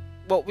think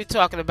what we're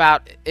talking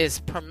about is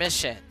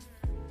permission.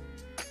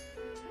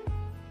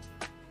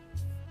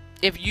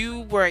 If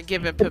you weren't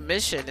given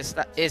permission,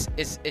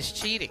 it's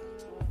cheating.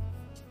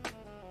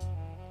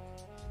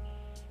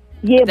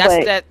 Yeah,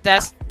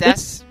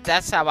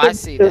 that's how I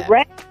see that.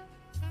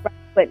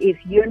 But if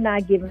you're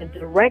not given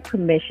direct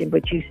permission,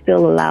 but you're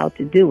still allowed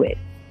to do it,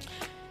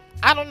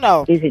 I don't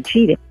know. Is it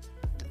cheating?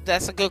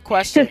 That's a good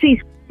question. So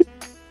see,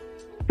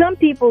 some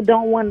people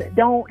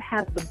don't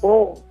have the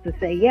balls to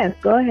say yes,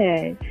 go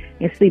ahead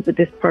and sleep with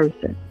this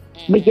person,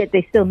 but yet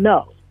they still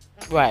know,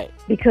 right?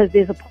 Because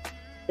there's a part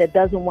that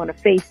doesn't want to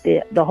face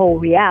the whole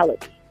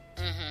reality.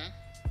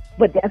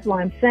 But that's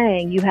why I'm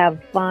saying you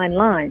have fine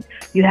lines.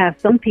 You have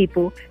some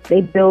people,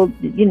 they build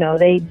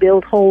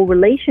whole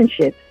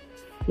relationships.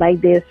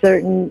 Like there's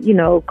certain,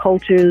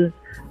 cultures,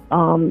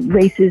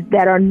 races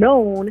that are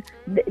known,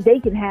 they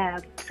can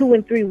have 2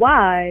 and 3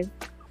 wives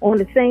on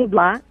the same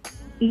block.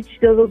 Each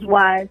of those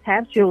wives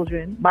have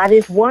children by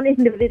this one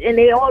individual, and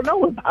they all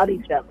know about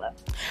each other.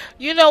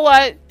 You know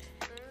what?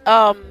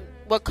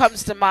 What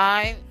comes to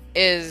mind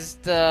is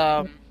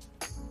the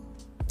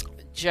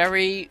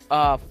Jerry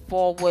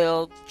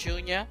Falwell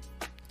Jr.,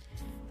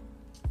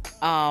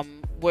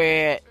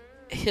 where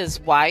his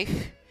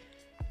wife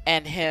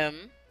and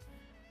him,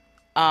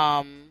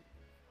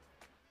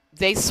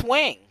 they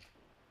swing.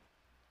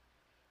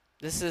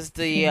 This is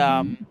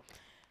the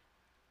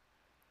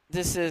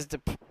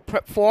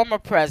former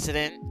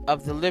president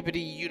of the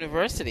Liberty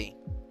University,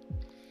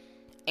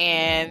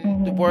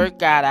 and the word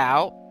got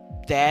out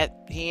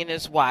that he and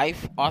his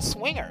wife are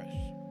swingers.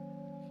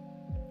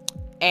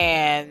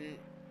 And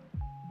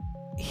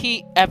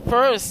at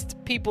first,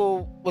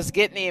 people was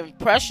getting the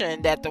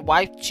impression that the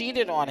wife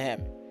cheated on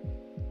him.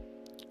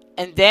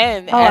 And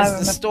then as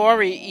the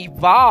story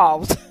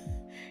evolved,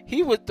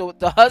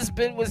 the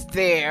husband was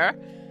there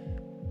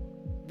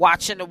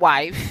watching the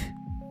wife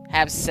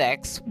have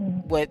sex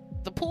with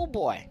the pool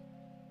boy.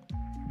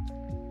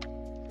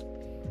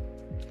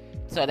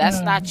 So that's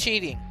not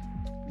cheating.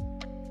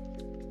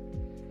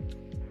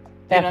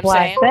 That's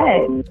why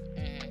I said.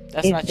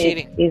 That's not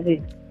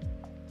cheating.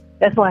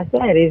 That's why I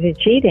said, is it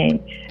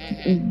cheating?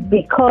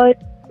 Because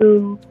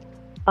you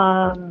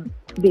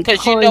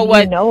know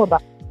what?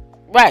 About.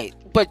 Right.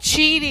 But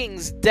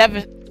cheating's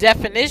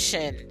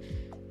definition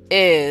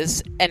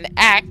is an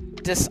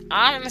act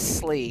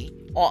dishonestly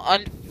or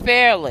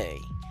unfairly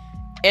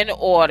in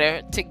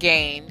order to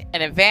gain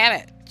an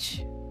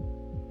advantage.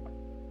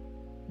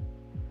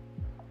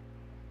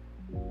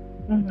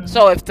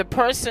 So if the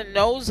person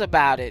knows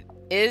about it,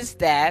 is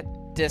that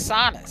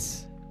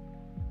dishonest?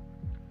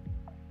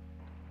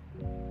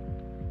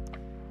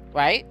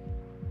 Right?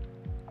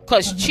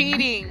 Because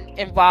cheating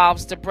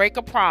involves to break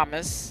a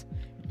promise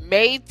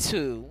made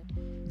to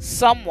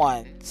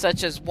someone,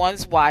 such as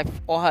one's wife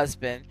or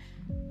husband,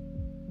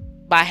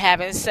 by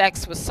having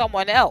sex with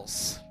someone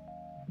else.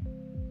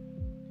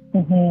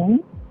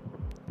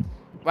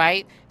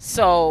 Right?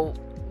 So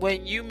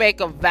when you make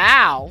a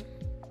vow,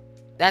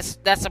 that's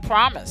a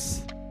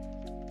promise.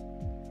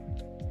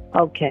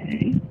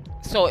 Okay.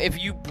 So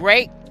if you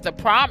break the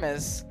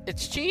promise,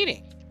 it's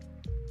cheating.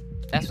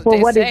 That's what well,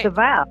 they what say. Is the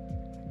vow?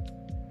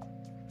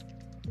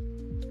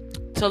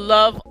 To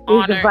love,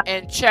 honor,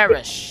 and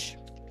cherish.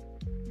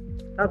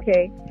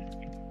 Okay.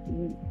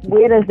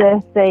 Where does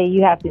that say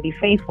you have to be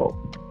faithful?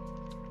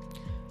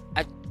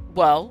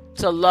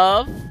 To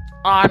love,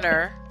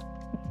 honor,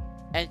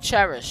 and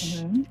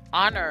cherish.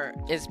 Honor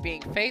is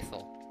being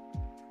faithful.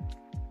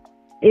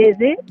 Is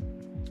it?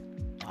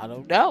 I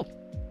don't know.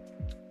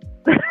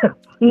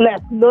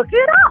 Let's look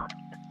it up.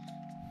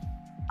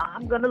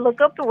 I'm going to look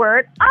up the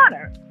word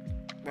honor.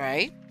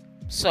 Right?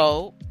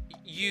 So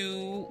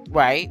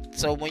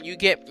so when you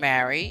get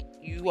married,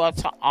 you are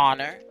to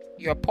honor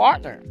your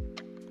partner.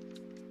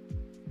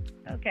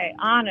 Okay,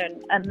 honor,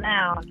 a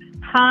noun,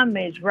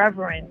 homage,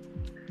 reverence,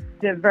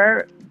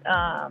 deference,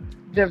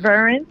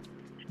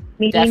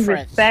 meaning Deference.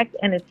 respect,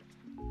 and it's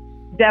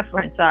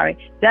deference,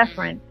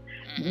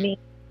 meaning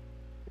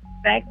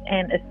respect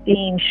and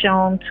esteem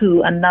shown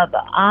to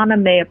another. Honor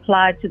may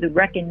apply to the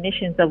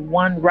recognitions of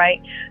one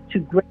right to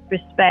great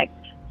respect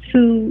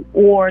to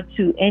or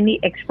to any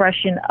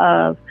expression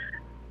of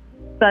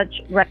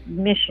such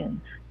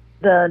recognition.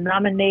 The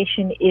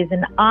nomination is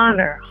an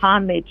honor.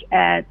 Homage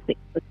adds the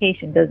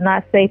implication. Does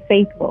not say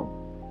faithful.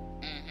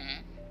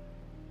 Mm-hmm.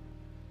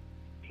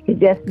 It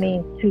just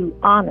means to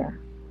honor.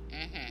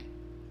 Mm-hmm.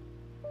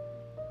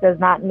 Does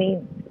not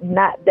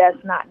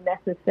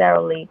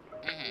necessarily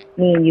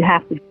mean you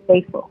have to be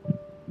faithful.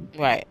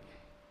 Right.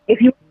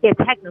 If you get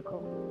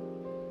technical,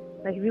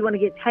 if you want to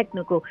get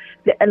technical,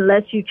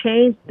 unless you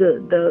change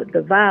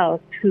the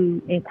vowels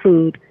to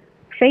include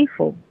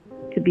faithful,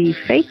 to be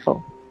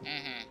faithful.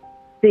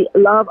 The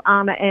love,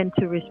 honor, and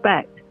to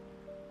respect.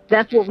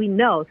 That's what we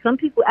know. Some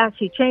people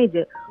actually change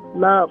it.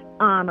 Love,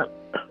 honor,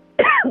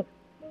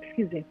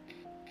 excuse me,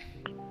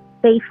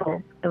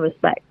 faithful, and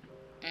respect.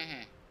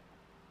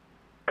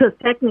 Because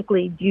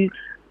technically,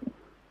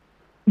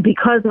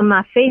 because I'm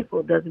not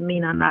faithful doesn't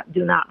mean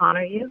do not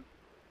honor you.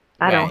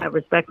 I don't have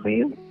respect for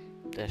you.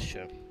 That's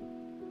true.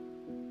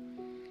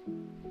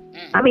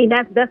 I mean,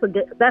 that's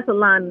a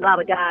line a lot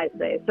of guys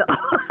say. So.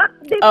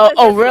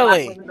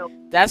 Really?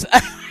 That's.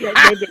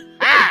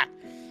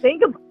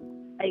 Think about.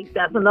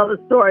 That's another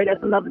story.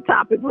 That's another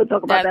topic. We'll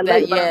talk about that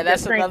later. Yeah,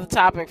 that's another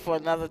topic for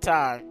another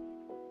time.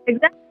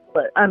 Exactly.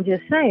 But I'm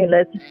just saying,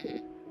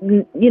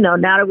 now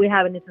that we're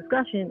having this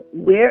discussion,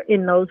 where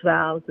in those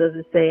vows does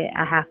it say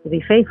I have to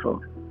be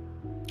faithful?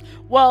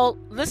 Well,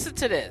 listen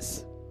to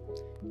this.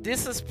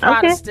 This is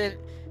Protestant.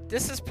 Okay.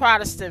 This is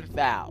Protestant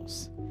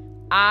vows.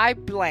 I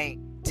blank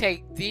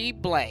take thee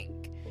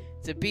blank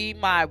to be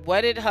my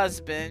wedded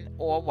husband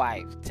or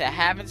wife, to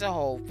have and to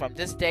hold from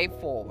this day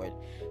forward,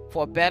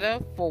 for better,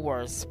 for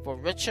worse, for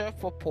richer,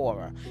 for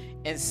poorer,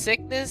 in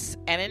sickness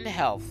and in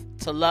health,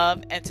 to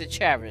love and to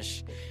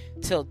cherish,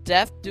 till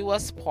death do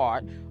us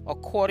part,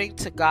 according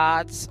to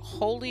God's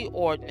holy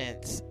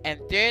ordinance, and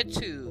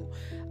thereto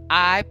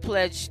I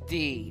pledge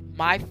thee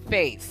my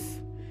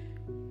faith,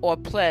 or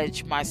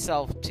pledge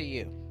myself to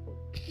you.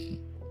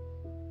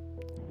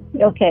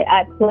 Okay,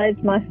 I pledge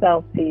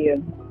myself to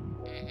you.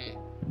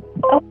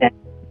 Okay.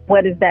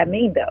 What does that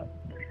mean, though?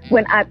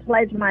 When I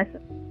pledge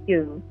myself to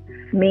you,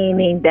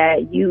 meaning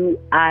that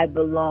I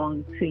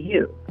belong to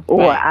you,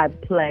 or I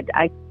pledge,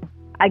 I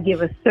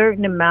give a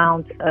certain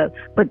amount of,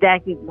 but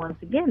that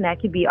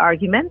could be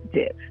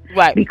argumentative,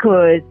 right?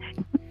 Because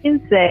you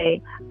can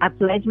say I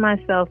pledge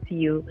myself to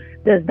you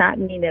does not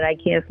mean that I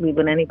can't sleep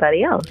with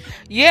anybody else.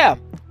 Yeah,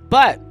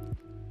 but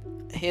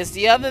here's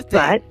the other thing.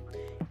 Right.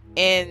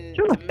 In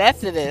the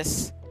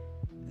Methodists,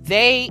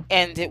 they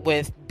end it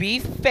with be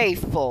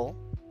faithful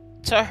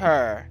to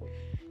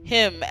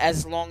him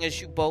as long as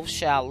you both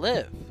shall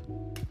live.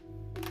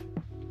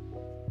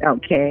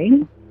 Okay.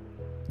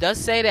 Does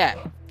say that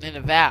in the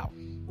vow.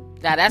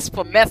 Now that's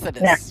for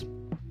Methodists.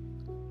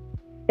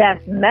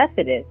 That's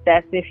Methodist.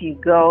 That's if you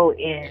go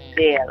in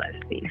there.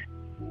 Let's see.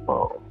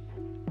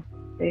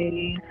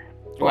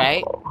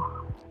 Right.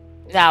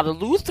 Now the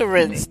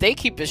Lutherans, they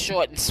keep it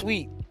short and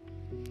sweet.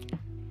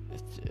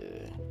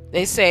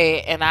 They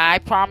say, and I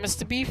promise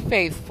to be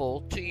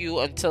faithful to you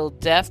until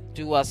death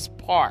do us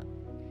part.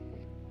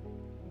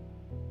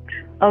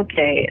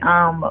 Okay.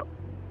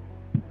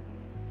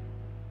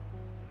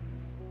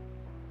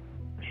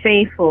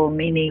 Faithful,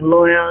 meaning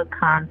loyal,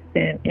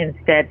 constant, and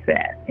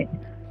steadfast.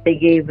 They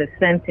gave a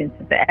sentence,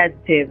 the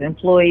adjective,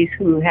 employees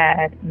who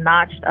had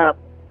notched up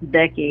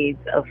decades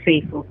of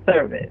faithful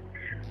service.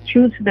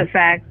 True to the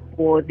facts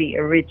or the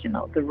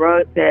original, the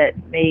road that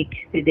makes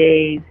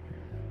today's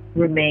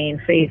remain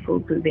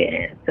faithful to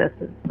their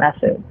ancestors'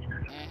 methods.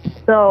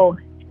 So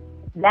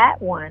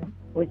that one,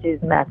 which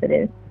is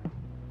Methodist,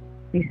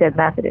 you said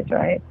Methodist,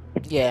 right?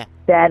 Yeah.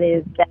 That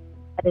is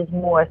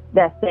more,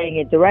 that's saying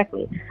it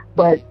directly,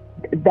 but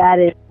that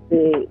is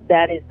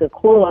the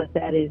clause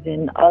that is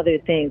in other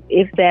things.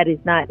 If that is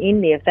not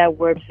in there, if that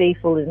word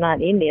faithful is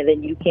not in there,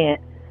 then you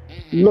can't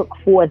look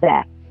for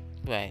that.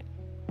 Right.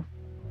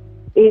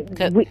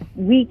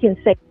 We can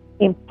say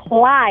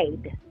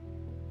implied.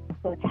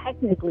 So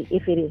technically,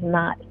 if it is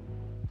not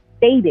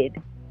stated,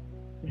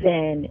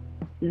 then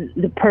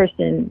the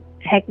person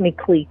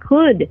technically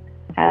could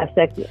have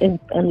sex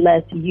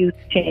unless you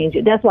change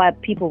it. That's why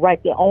people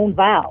write their own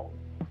vows.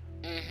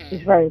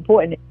 It's very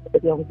important to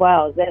write their own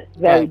vows. That's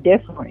very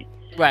different.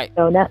 Right.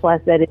 So that's why I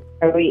said it's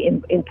very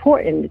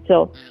important.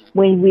 So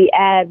when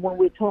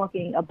we're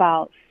talking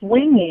about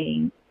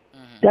swinging,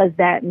 Does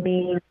that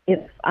mean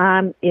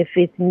if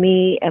it's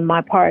me and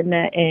my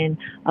partner and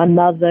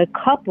another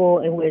couple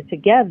and we're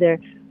together,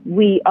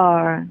 we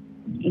are,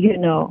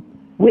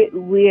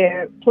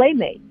 we're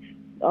playmates.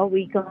 Oh,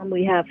 we come,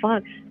 we have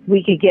fun.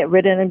 We could get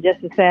rid of them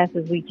just as fast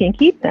as we can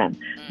keep them.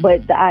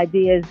 But the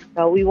idea is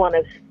we want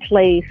to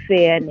play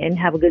fair and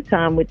have a good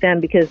time with them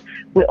because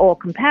we're all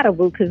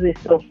compatible because we're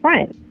still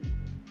friends.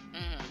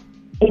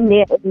 And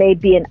there may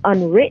be an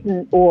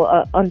unwritten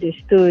or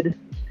understood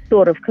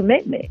sort of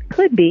commitment.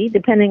 Could be,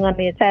 depending on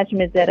the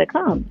attachment that it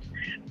comes.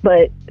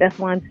 But that's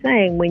what I'm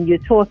saying. When you're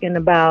talking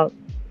about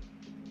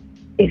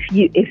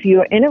if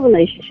you're in a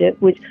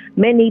relationship, which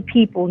many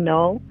people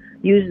know,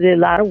 usually a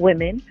lot of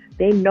women,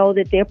 they know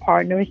that their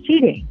partner is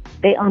cheating.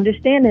 They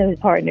understand that his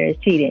partner is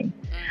cheating.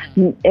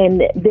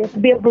 And there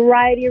could be a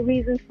variety of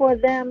reasons for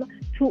them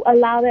to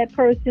allow that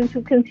person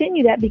to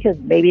continue that because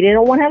maybe they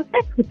don't want to have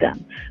sex with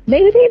them.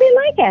 Maybe they didn't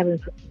like having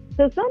sex.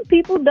 So some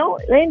people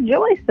don't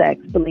enjoy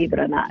sex, believe it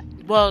or not.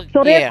 Well,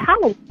 so yeah,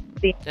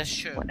 that's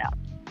true. Out.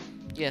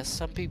 Yes,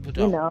 some people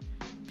don't.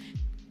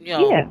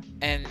 Yeah.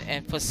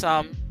 And for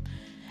some,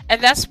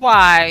 and that's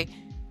why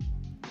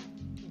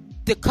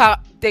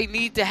they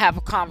need to have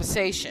a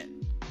conversation.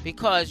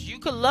 Because you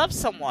could love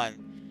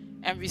someone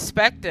and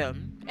respect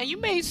them, and you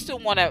may still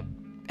want to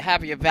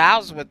have your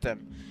vows with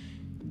them.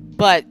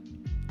 But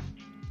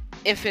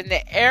if in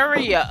the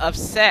area of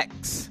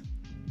sex,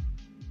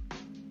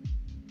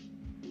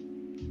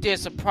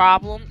 there's a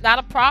problem,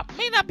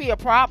 may not be a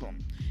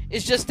problem.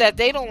 It's just that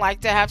they don't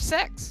like to have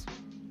sex.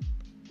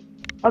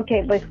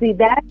 Okay, but see,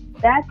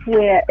 that's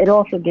where it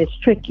also gets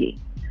tricky.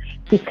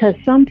 Because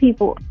some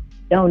people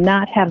do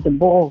not have the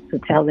balls to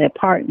tell their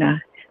partner,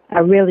 I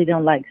really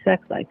don't like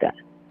sex like that.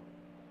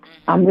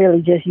 I'm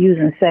really just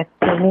using sex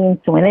as a means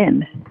to an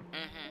end.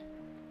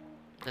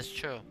 That's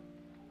true.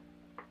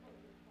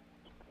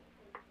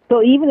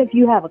 So even if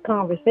you have a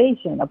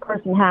conversation, a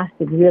person has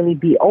to really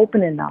be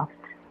open enough,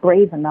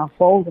 brave enough,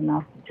 bold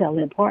enough to tell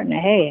their partner,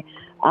 hey,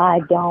 I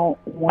don't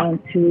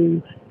want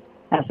to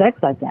have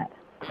sex like that.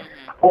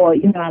 Or,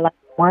 I like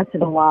once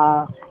in a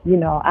while,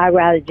 I'd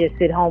rather just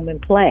sit home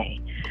and play.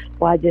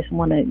 Or I just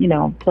want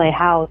to, play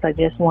house. I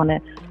just want to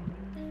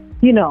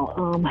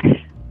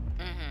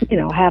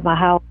have my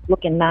house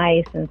looking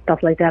nice and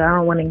stuff like that. I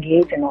don't want to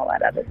engage in all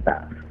that other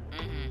stuff.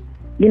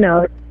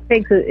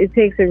 It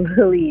takes a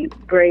really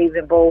brave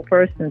and bold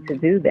person to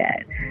do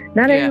that.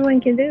 Not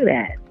everyone can do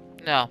that.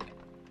 No.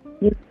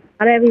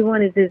 Not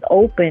everyone is as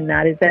open.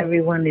 Not as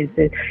everyone is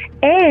as...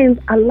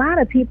 And a lot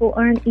of people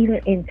aren't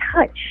even in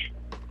touch.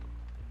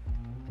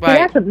 Right. So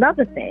that's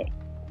another thing.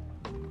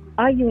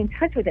 Are you in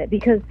touch with that?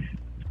 Because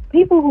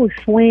people who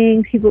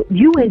swing,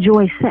 you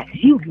enjoy sex.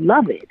 You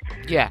love it.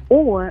 Yeah.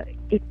 Or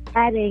it's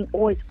adding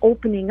or it's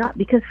opening up.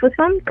 Because for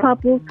some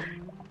couples,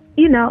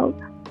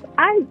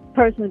 I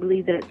personally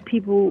believe that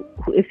people,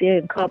 if they're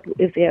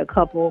a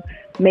couple,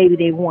 maybe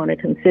they want to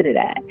consider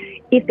that.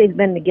 If they've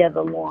been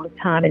together a long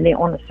time and they're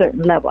on a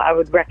certain level, I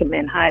would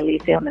recommend highly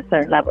if they're on a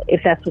certain level,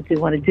 if that's what they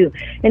want to do.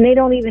 And they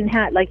don't even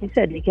have, like you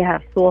said, they can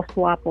have soft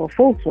swap or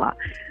full swap.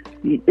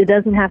 It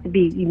doesn't have to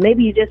be,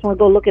 maybe you just want to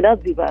go look at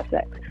other people have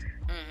sex.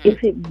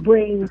 If it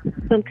brings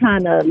some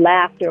kind of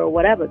laughter or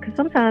whatever. Because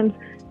sometimes,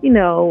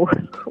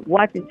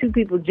 watching two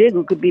people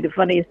jiggle could be the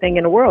funniest thing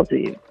in the world to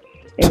you.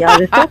 And y'all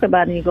just talk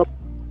about it and you go,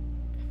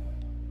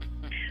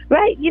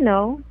 right,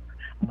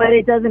 but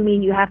it doesn't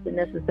mean you have to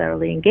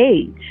necessarily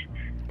engage.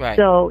 Right.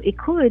 So it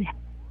could have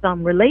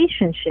some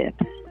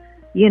relationships,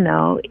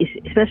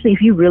 especially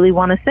if you really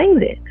want to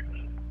save it.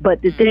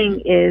 But the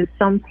thing is,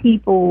 some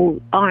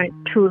people aren't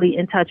truly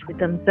in touch with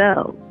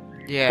themselves.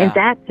 Yeah. And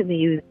that to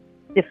me is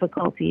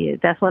difficulty is.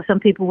 That's why some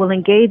people will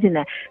engage in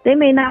that. They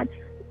may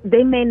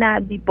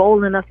not be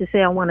bold enough to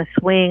say, I want to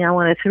swing, I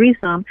want a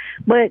threesome,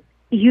 but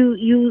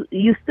you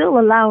still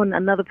allowing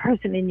another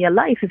person in your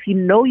life if you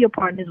know your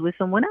partner's with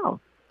someone else.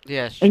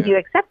 Yes. And you're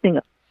accepting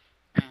them.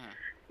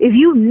 If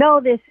you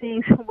know they're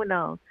seeing someone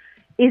else,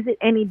 is it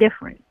any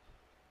different?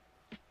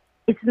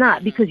 It's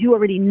not, because you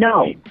already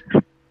know.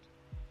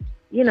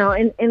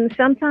 And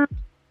sometimes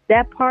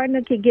that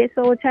partner can get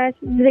so attached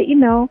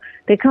that,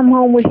 they come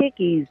home with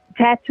hickeys,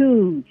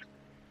 tattoos,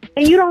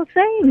 and you don't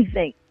say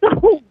anything.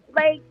 So,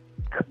 right.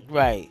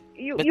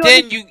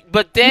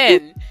 But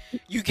then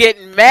you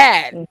getting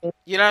mad.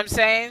 You know what I'm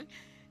saying?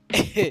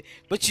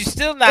 But you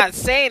still not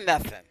saying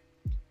nothing.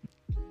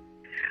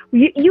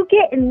 You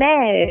getting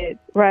mad,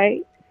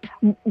 right?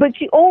 But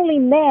you're only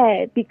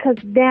mad because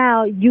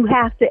now you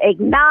have to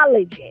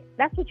acknowledge it.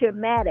 That's what you're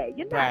mad at.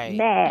 You're not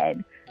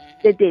mad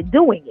that they're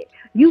doing it.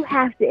 You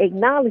have to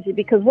acknowledge it,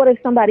 because what if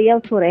somebody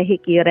else saw that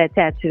hickey or that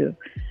tattoo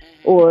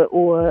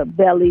or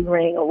belly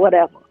ring or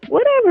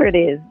whatever it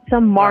is,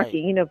 some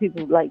marking,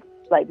 people like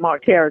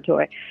mark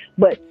territory.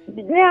 But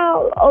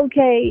now,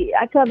 okay,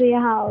 I come in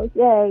your house,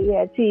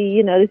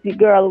 T, this is your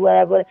girl or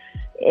whatever,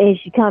 and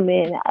she come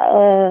in,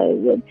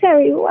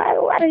 Terry,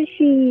 why does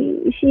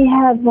she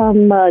have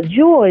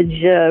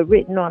George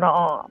written on her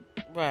arm?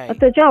 Right. I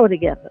thought y'all were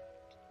together.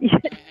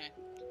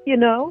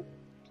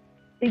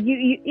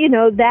 you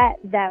know that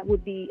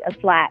would be a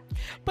slap.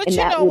 But and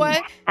you that know would,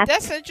 what?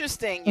 That's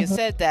interesting you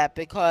said that,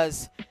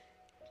 because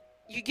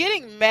you're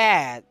getting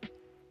mad,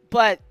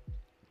 but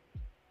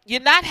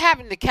you're not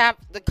having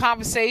the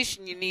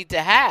conversation you need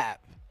to have,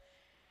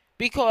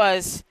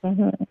 because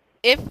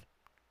if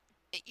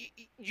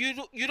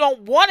you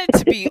don't want it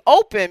to be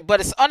open, but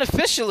it's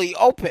unofficially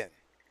open,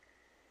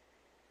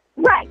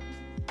 right,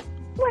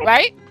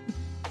 right?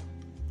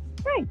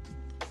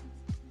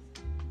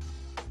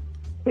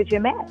 But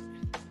you're mad.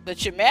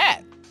 But you're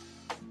mad.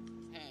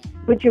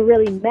 But you're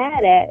really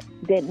mad at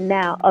that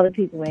now other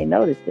people may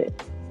notice it.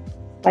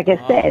 Like I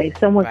said, if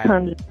someone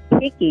comes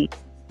picky,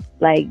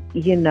 like,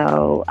 you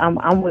know,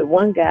 I'm with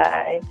one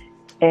guy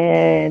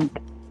and,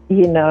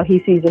 you know,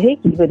 he sees a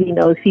hickey, but he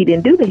knows he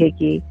didn't do the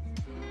hickey,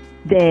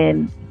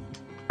 then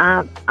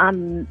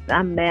I'm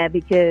mad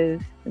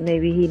because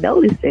maybe he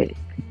noticed it.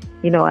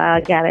 You know,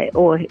 I gotta,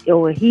 or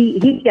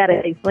he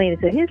gotta explain it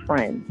to his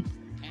friends.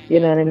 You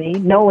know what I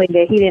mean? Knowing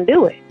that he didn't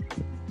do it.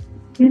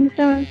 You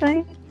understand what I'm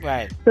saying?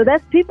 Right. So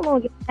that's, people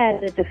don't get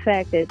mad at the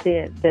fact that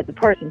the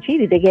person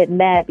cheated. They get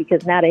mad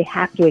because now they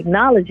have to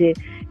acknowledge it,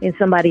 and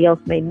somebody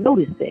else may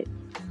notice it.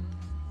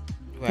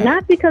 Right.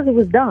 Not because it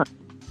was done,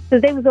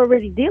 because they was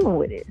already dealing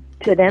with it.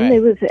 To them,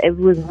 it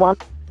was one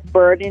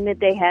burden that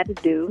they had to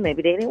do.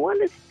 Maybe they didn't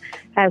want to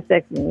have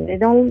sex. They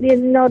don't, you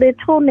know, their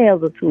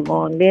toenails are too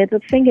long. Their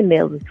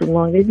fingernails are too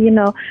long. They, you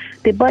know,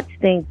 their butt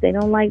stinks. They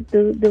don't like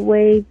the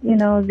way, you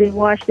know, they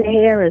wash their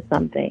hair or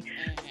something.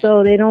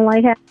 So they don't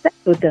like having sex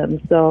with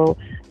them. So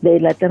they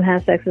let them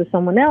have sex with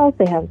someone else.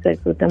 They have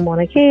sex with them on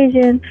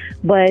occasion.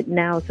 But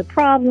now it's a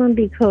problem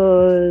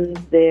because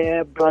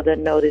their brother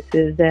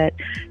notices that,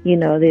 you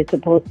know, they're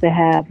supposed to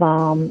have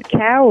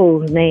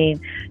Carol's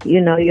name. You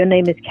know, your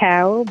name is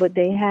Carol, but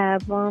they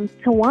have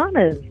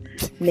Tawana's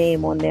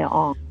name on their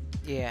arm.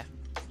 Yeah.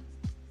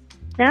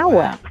 Now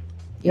what?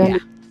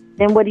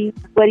 Then what do you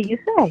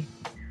say?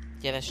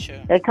 Yeah, that's true.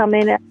 They come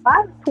in and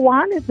why is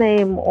Tawana's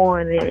name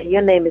on it?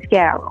 Your name is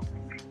Carol.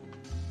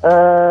 You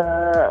don't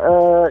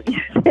know.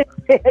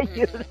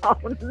 You're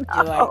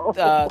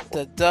like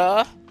the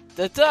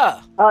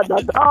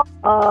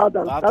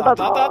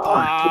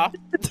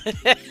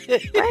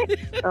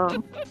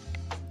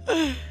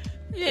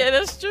yeah,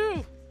 that's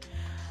true.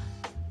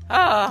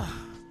 Yeah.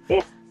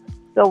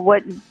 So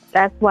what?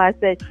 That's why I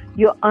said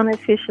you're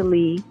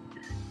unofficially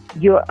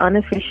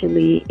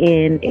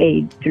in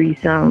a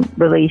threesome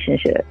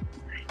relationship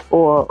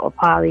or a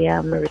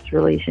polyamorous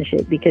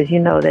relationship, because you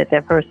know that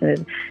person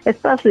is,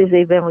 especially if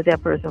they've been with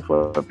that person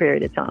for a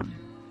period of time.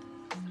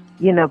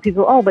 You know,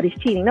 people, but it's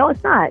cheating. No,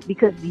 it's not,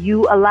 because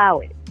you allow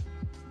it.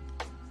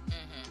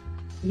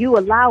 You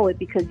allow it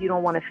because you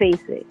don't want to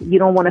face it. You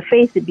don't want to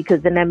face it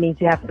because then that means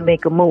you have to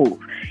make a move.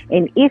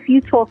 And if you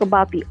talk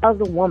about the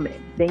other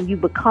woman, then you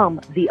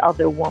become the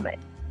other woman.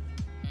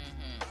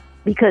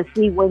 Because,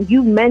 see, when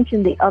you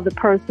mention the other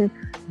person,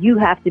 you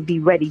have to be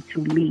ready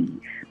to leave,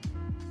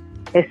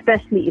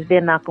 especially if they're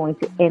not going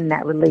to end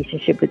that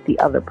relationship with the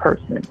other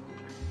person.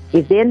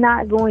 If they're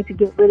not going to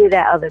get rid of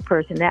that other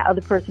person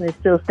is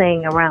still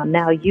staying around.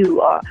 Now you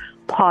are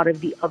part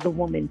of the other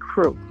woman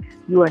crew.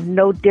 You are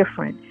no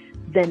different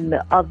than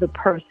the other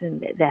person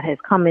that has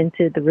come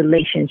into the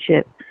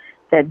relationship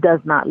that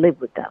does not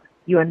live with them.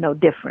 You are no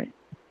different.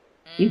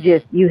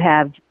 You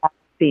have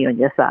be on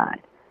your side.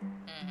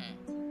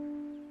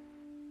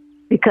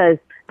 Because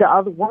the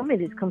other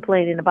woman is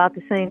complaining about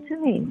the same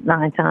thing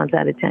 9 times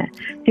out of 10.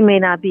 She may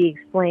not be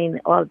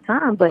explaining all the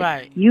time,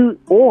 but you,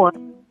 or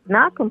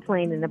not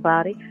complaining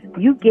about it,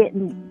 you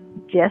getting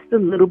just a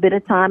little bit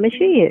of time as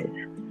she is.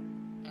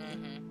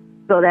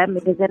 So that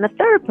means then a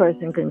third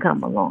person can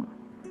come along.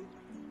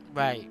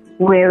 Right.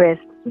 Whereas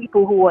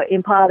people who are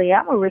in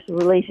polyamorous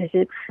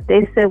relationships,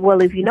 they said,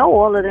 well, if you know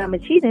all of them are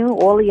cheating,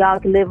 all of y'all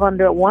can live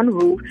under one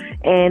roof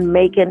and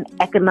make an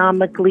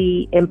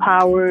economically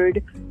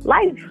empowered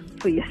life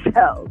for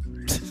yourselves.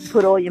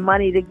 Put all your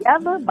money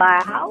together,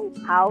 buy a house,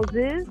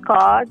 houses,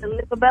 cars, and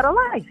live a better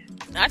life.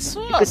 That's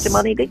awesome. Put your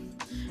money together.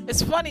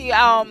 It's funny.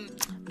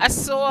 I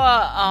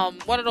saw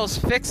one of those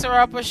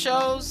fixer-upper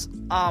shows,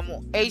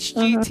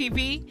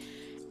 HGTV,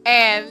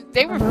 and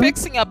they were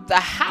fixing up the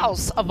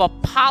house of a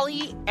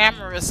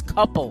polyamorous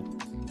couple.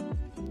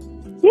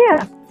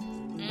 Yeah.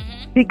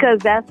 Because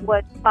that's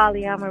what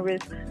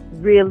polyamorous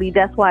really,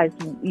 that's why it's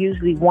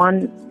usually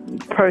one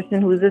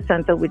person who's a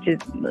center, which is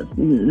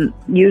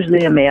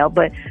usually a male,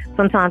 but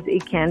sometimes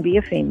it can be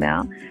a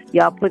female.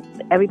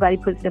 Everybody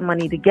puts their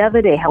money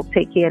together. They help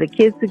take care of the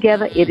kids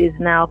together. It is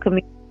now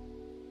community.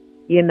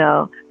 You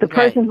know, the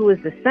person who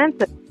is the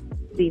center,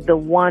 the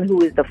one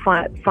who is the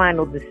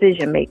final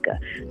decision maker.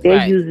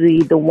 They're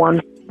usually the one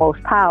with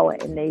most power,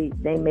 and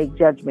they make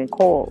judgment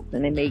calls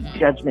and they make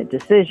judgment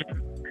decisions.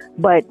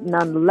 But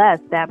nonetheless,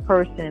 that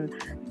person,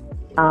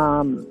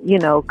 you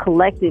know,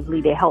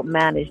 collectively they help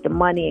manage the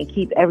money and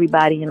keep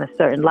everybody in a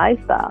certain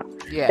lifestyle.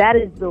 Yeah. That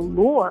is the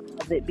lure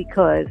of it,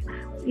 because,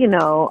 you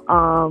know,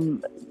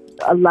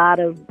 a lot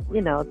of,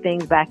 you know,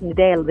 things back in the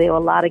day, there were a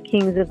lot of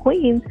kings and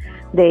queens.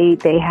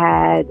 They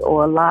had,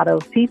 or a lot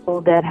of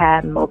people that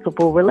had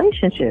multiple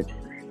relationships.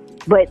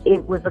 but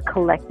it was a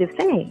collective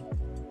thing.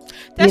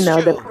 That's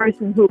true. The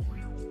person who,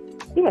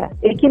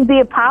 it can be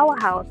a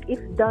powerhouse if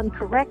done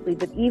correctly,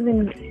 but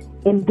even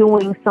in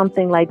doing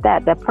something like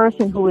that, that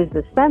person who is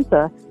the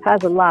center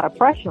has a lot of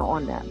pressure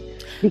on them,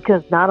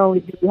 because not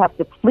only do you have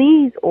to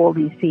please all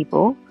these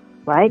people,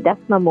 right? That's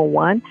number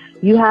one.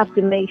 You have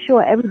to make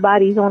sure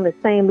everybody's on the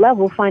same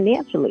level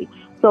financially.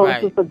 So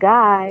if it's a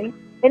guy,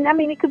 and I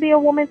mean, it could be a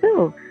woman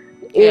too.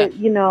 Yeah.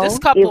 This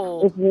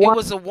couple, if one, it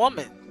was a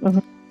woman,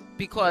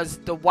 because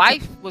the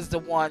wife was the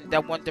one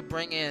that wanted to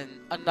bring in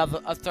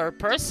a third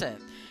person,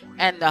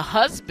 and the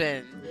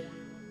husband,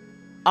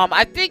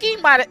 I think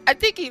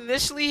he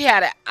initially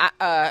had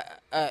a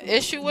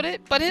issue with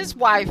it, but his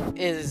wife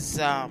is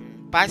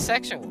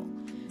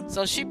bisexual,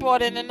 so she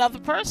brought in another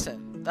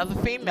person, another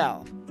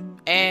female,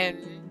 and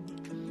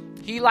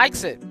he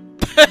likes it.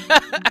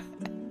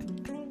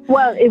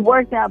 Well, it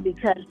worked out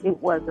because it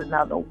was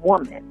another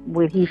woman.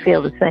 Would he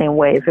feel the same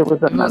way if it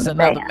was another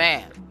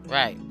man?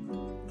 Right.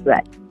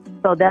 Right.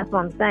 So that's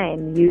what I'm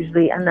saying.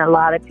 Usually, and a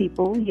lot of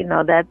people,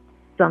 that's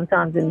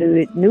sometimes a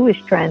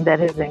newish trend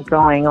that has been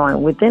going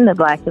on within the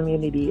Black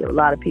community. A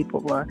lot of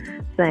people are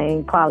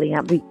saying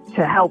polyamory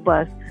to help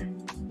us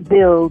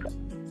build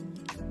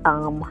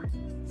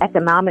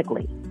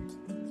economically.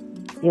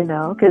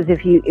 Because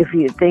if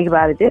you think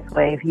about it this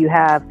way, if you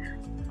have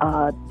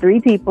 3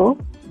 people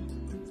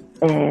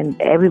and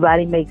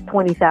everybody makes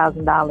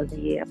 $20,000 a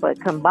year, but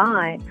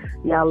combined,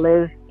 y'all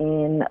live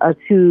in a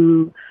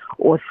 2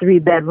 or 3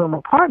 bedroom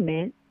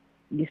apartment,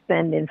 you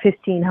spending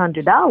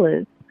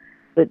 $1,500,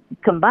 but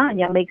combined,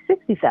 y'all make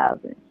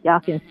 $60,000.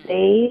 Y'all can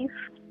save.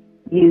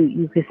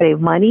 You can save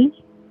money.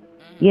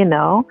 You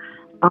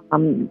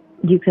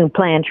can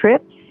plan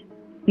trips.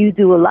 You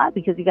do a lot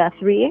because you got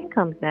 3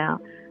 incomes now.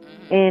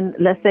 And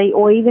let's say,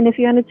 or even if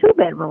you're in a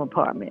 2-bedroom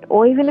apartment,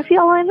 or even if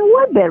you're in a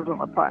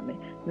 1-bedroom apartment,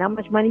 how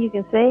much money you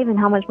can save and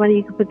how much money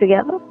you can put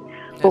together.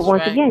 But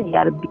once again, you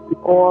got to be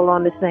all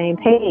on the same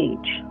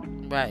page.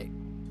 Right.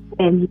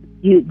 And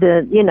you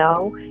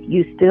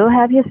still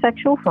have your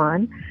sexual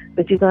fun,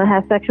 but you're going to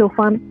have sexual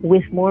fun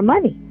with more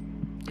money.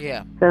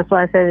 Yeah. So that's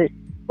why I said it's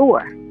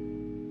sure.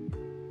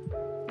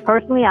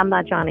 Personally, I'm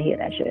not trying to hear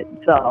that shit.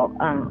 So,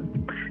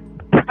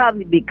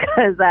 probably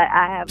because I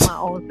have my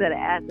own set of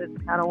assets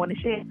I don't want to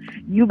share.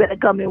 You better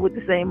come in with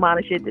the same amount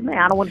of shit to me.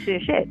 I don't want to share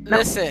shit. No.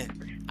 Listen,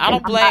 I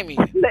don't blame you,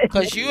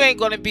 because you ain't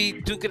going to be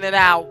duking it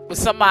out with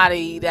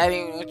somebody that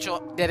ain't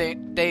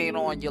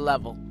on your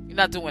level. You're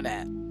not doing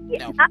that.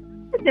 No.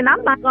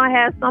 I'm not going to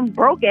have some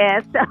broke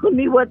ass telling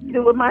me what to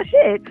do with my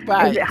shit.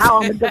 Right. How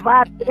I'm going to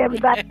divide it with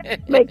everybody,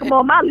 make them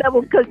on my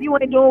level because you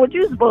ain't doing what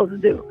you're supposed to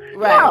do.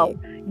 Right.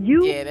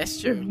 No. Yeah,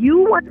 that's true. If you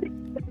want to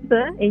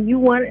and you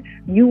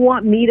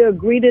want me to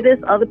agree to this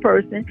other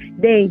person,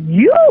 then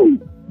you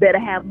better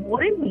have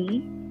more than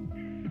me,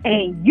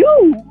 and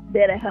you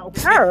better help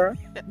her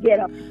get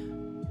up.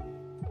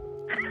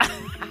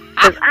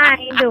 Because I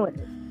ain't doing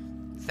it.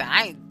 So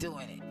I ain't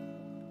doing it.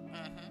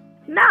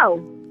 Mm-hmm.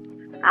 No.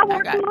 I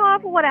work too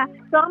hard for what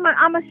so I'm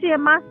gonna share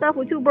my stuff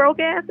with 2 broke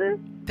asses?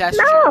 That's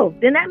true.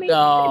 Then that means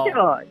you're in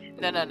charge.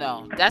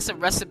 No. That's a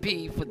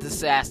recipe for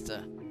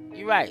disaster.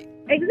 You're right.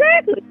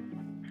 Exactly.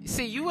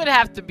 See, you would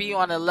have to be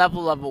on a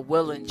level of a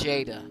Will and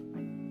Jada.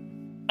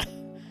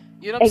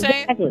 You know what I'm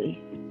saying?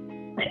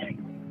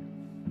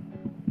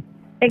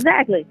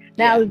 Exactly.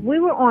 Now, if we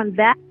were on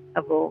that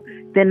level,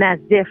 then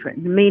that's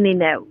different. Meaning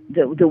that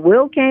the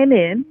Will came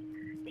in,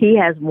 he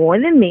has more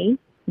than me,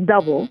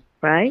 double,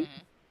 right? Mm-hmm.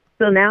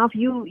 So now if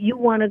you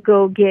want to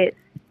go get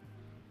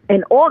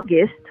an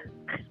August,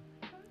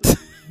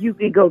 you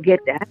can go get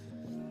that.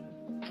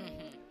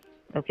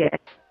 Mm-hmm. Okay.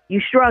 You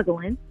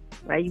struggling,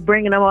 right? You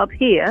bringing them up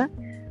here.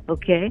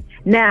 Okay.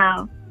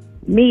 Now,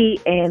 me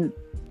and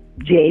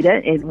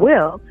Jada and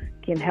Will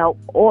can help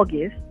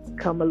August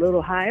come a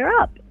little higher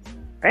up,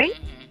 right?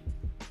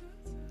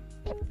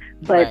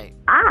 But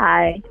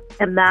I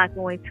am not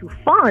going to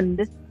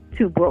fund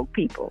 2 broke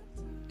people.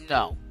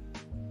 No,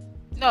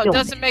 it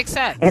doesn't make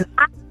sense. And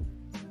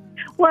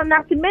well,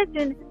 not to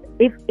mention,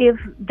 if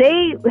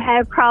they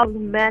have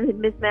problems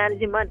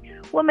mismanaging money,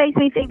 what makes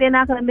me think they're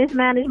not going to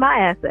mismanage my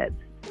assets?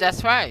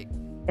 That's right.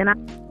 And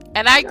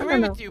I agree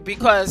with you,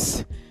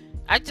 because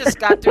I just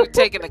got through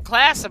taking a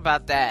class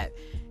about that.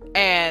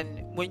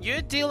 And when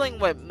you're dealing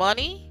with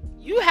money,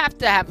 you have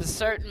to have a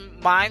certain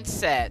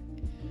mindset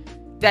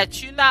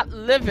that you're not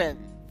living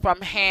from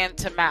hand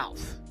to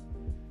mouth.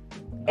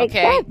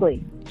 Okay?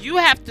 Exactly. You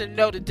have to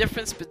know the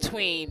difference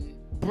between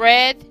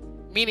bread,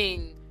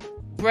 meaning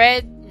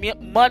bread,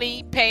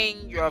 money,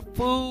 paying your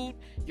food,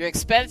 your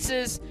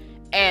expenses,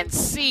 and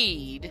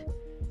seed,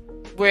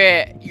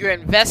 where you're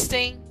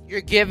investing,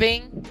 you're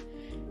giving,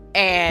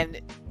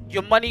 and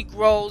your money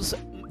grows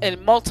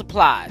and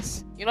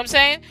multiplies. You know what I'm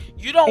saying?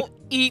 You don't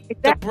eat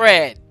the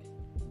bread.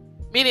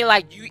 Meaning,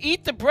 like, you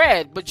eat the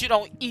bread, but you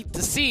don't eat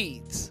the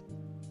seeds.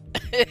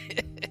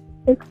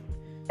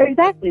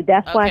 Exactly.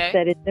 That's why I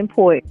said it's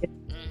important.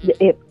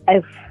 If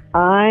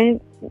I,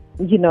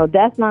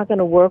 that's not going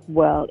to work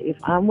well if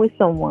I'm with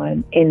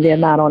someone and they're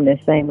not on the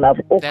same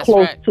level or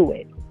close to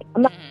it.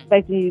 I'm not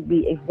expecting you to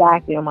be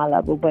exactly on my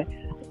level, but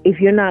if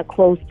you're not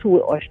close to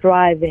it or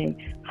striving,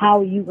 how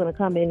are you going to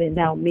come in and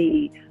tell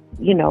me,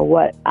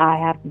 what I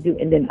have to do?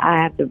 And then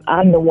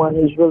I'm the one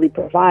who's really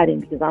providing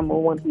because I'm the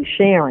one who's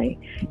sharing.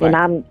 Right.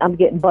 And I'm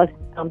getting busted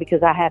down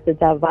because I have to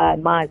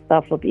divide my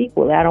stuff up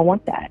equally. I don't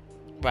want that.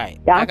 Right.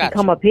 Y'all can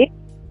come up here,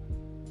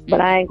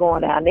 but I ain't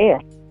going down there.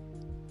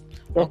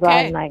 That's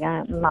why I'm like,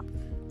 I'm not.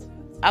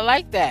 I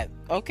like that.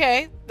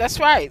 Okay. That's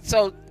right.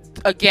 So,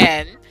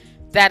 again,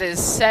 that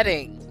is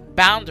setting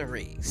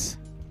boundaries.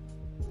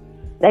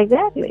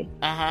 Exactly.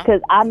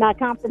 Because I'm not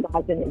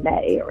compromising in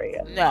that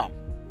area. No.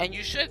 And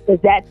you should.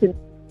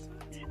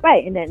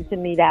 Right. And then to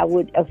me, that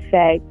would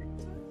affect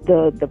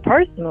the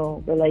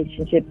personal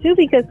relationship too.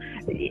 Because,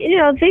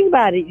 think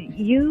about it.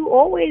 You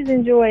always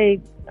enjoy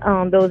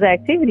those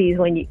activities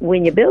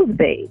when your bills are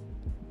paid.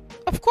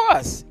 Of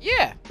course.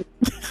 Yeah.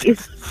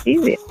 It's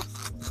easy.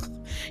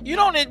 You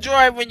don't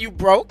enjoy it when you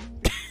broke.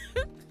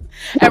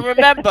 And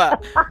remember,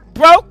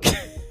 broke,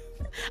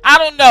 I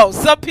don't know.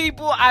 Some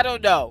people, I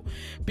don't know.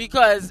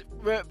 Because,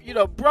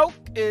 broke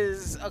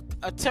is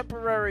a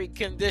temporary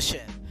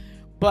condition.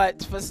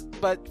 But for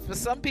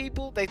some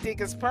people, they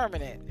think it's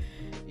permanent.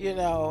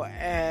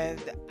 And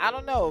I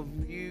don't know.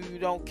 If you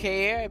don't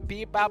care and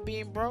be about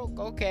being broke,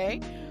 okay.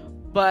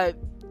 But,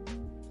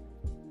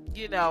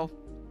 you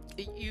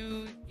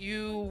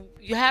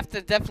have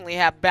to definitely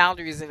have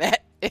boundaries in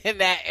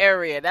that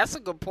area. That's a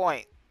good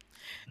point.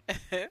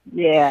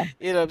 Yeah.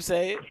 You know what I'm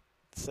saying?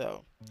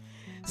 So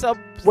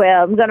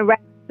well, I'm going to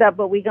wrap this up,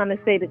 but we're going to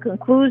say the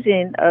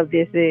conclusion of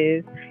this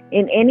is,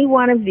 in any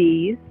one of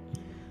these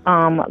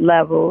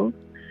levels,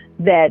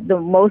 that the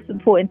most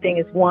important thing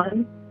is,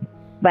 1,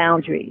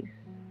 boundaries.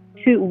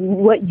 2,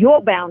 what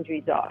your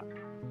boundaries are,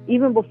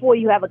 even before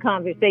you have a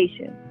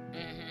conversation,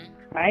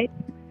 right?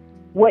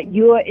 What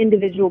your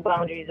individual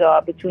boundaries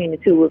are between the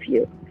two of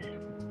you.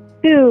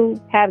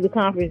 2, have the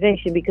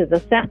conversation, because the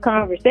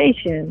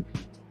conversation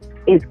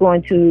is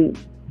going to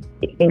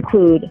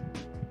include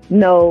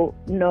no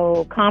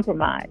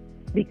compromise,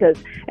 because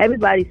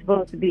everybody's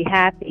supposed to be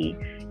happy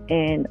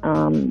and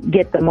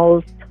get the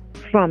most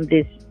from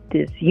this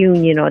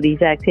union or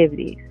these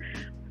activities.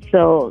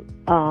 So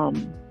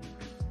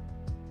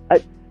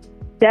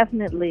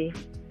definitely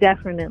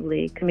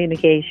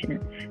communication.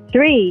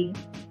 3,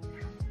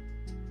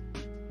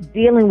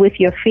 dealing with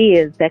your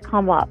fears that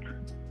come up.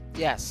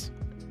 Yes.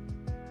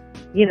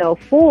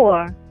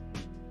 4,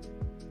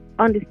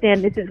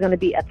 understand this is going to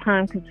be a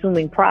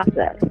time-consuming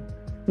process,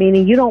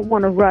 meaning you don't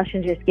want to rush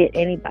and just get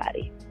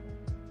anybody,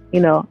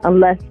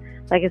 unless,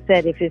 like I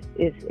said, if it's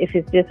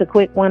just a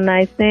quick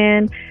one-night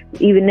stand,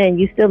 even then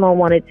you still don't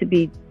want it to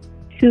be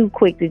too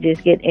quick to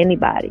just get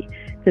anybody,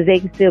 because they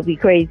can still be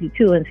crazy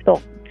too and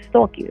stalk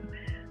you.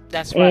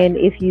 That's right. And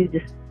if you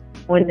just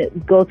want to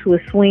go to a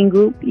swing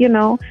group,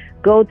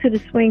 go to the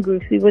swing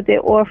group, see what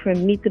they're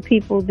offering, meet the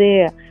people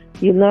there,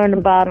 you learn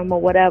about them or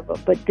whatever.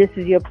 But this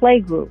is your play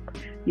group.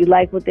 You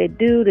like what they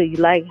do, you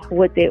like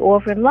what they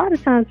offer. And a lot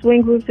of times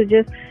swing groups are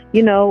just,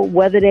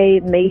 whether they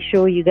make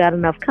sure you got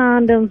enough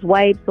condoms,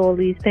 wipes, all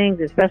these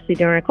things, especially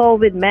during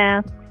COVID,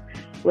 masks,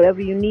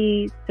 whatever you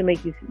need to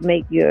make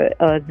your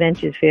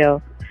adventures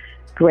feel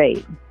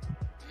great.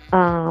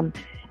 And,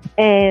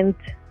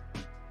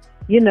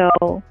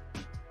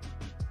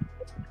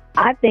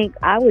 I think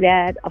I would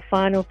add a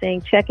final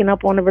thing, checking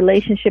up on the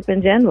relationship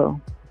in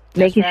general,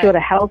 making sure the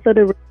health of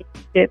the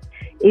relationship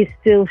is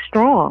still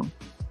strong.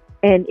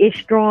 And it's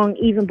strong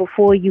even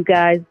before you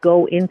guys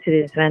go into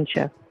this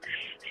venture.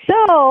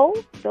 So,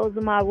 those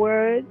are my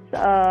words,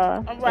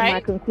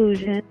 my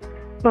conclusion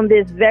from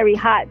this very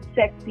hot,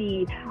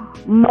 sexy,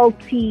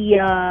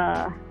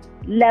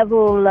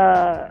 multi-level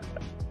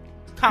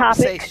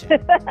conversation.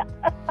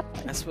 Topic.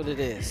 That's what it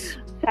is.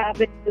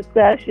 Topic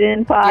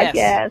discussion podcast.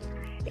 Yes.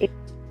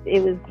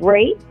 It was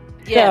great.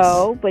 Yes.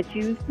 So, but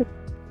you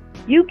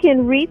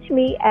can reach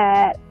me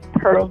at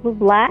Pearls of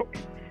Black.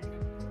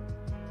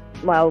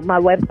 My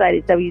website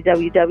is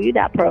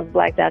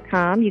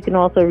www.pearlsblack.com. You can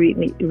also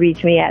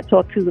reach me at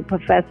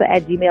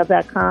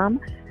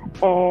talktotheprofessor@gmail.com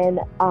and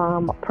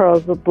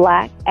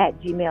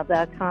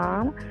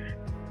pearlsofblack@gmail.com.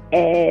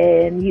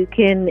 And you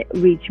can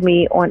reach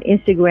me on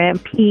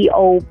Instagram,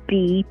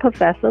 POB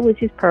Professor,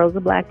 which is Pearls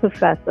of Black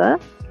Professor.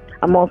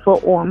 I'm also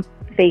on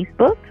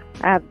Facebook.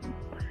 I have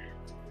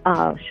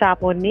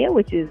shop on there,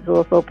 which is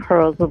also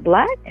Pearls of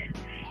Black.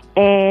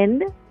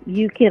 And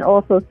you can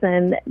also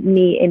send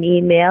me an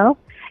email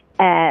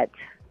at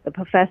the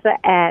professor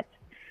at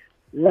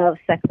Love,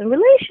 Sex, and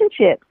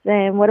Relationships.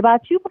 And what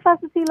about you,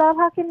 Professor C. Love?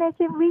 How can they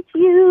reach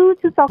you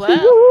to talk to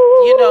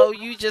you?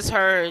 You just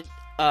heard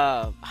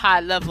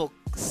high-level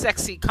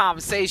sexy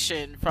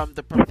conversation from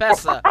the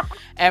professor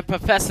and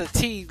Professor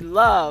T.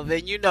 Love.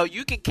 And you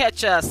can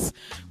catch us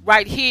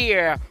right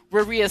here.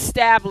 We're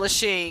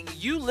reestablishing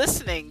you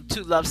listening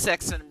to Love,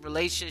 Sex, and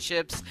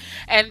Relationships,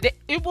 and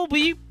it will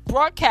be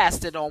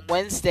broadcasted on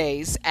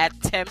Wednesdays at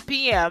 10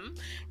 p.m.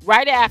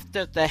 right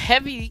after the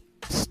heavy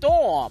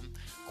storm,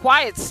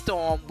 Quiet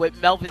Storm with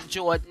Melvin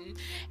Jordan.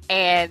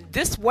 And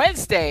this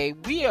Wednesday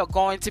we are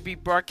going to be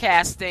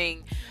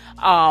broadcasting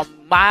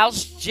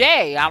Miles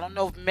J. I don't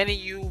know if many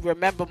of you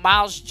remember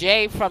Miles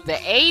J from the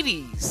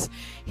 80s.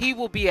 He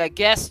will be a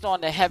guest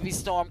on the Heavy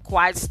Storm,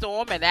 Quiet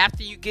Storm. And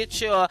after you get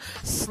your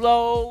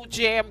slow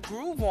jam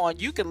groove on,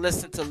 you can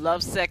listen to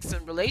Love, Sex,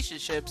 and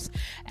Relationships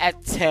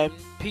at 10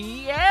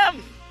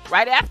 p.m.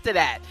 right after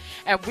that.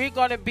 And we're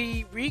going to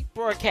be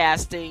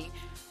rebroadcasting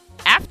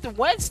after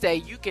Wednesday.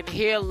 You can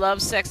hear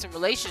Love, Sex, and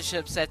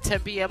Relationships at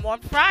 10 p.m. on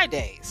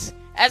Fridays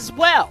as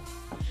well.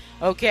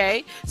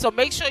 Okay? So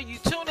make sure you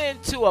tune in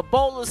to A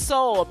Bowl of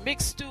Soul, a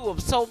mixed stew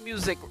of soul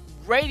music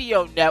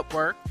radio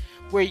network,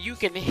 where you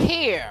can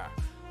hear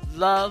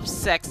Love,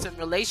 Sex, and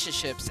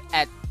Relationships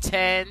at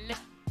 10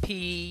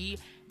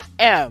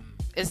 p.m.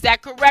 Is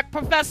that correct,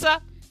 Professor?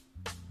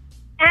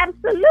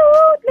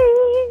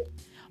 Absolutely.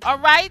 All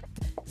right.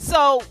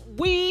 So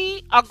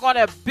we are going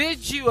to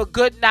bid you a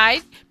good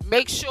night.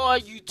 Make sure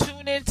you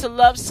tune in to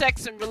Love,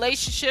 Sex, and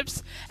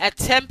Relationships at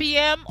 10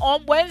 p.m.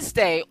 on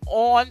Wednesday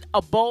on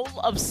A Bowl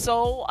of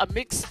Soul, a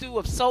mixed stew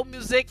of soul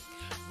music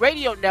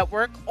radio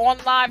network on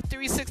Live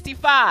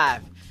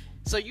 365.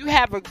 So you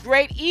have a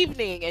great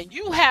evening and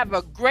you have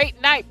a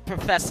great night,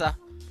 Professor.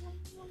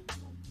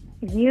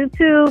 You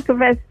too,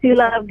 Professor T.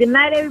 Love. Good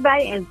night,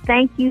 everybody, and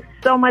thank you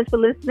so much for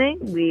listening.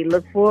 We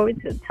look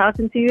forward to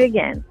talking to you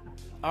again.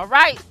 All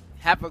right.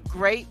 Have a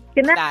great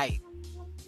Good night. night.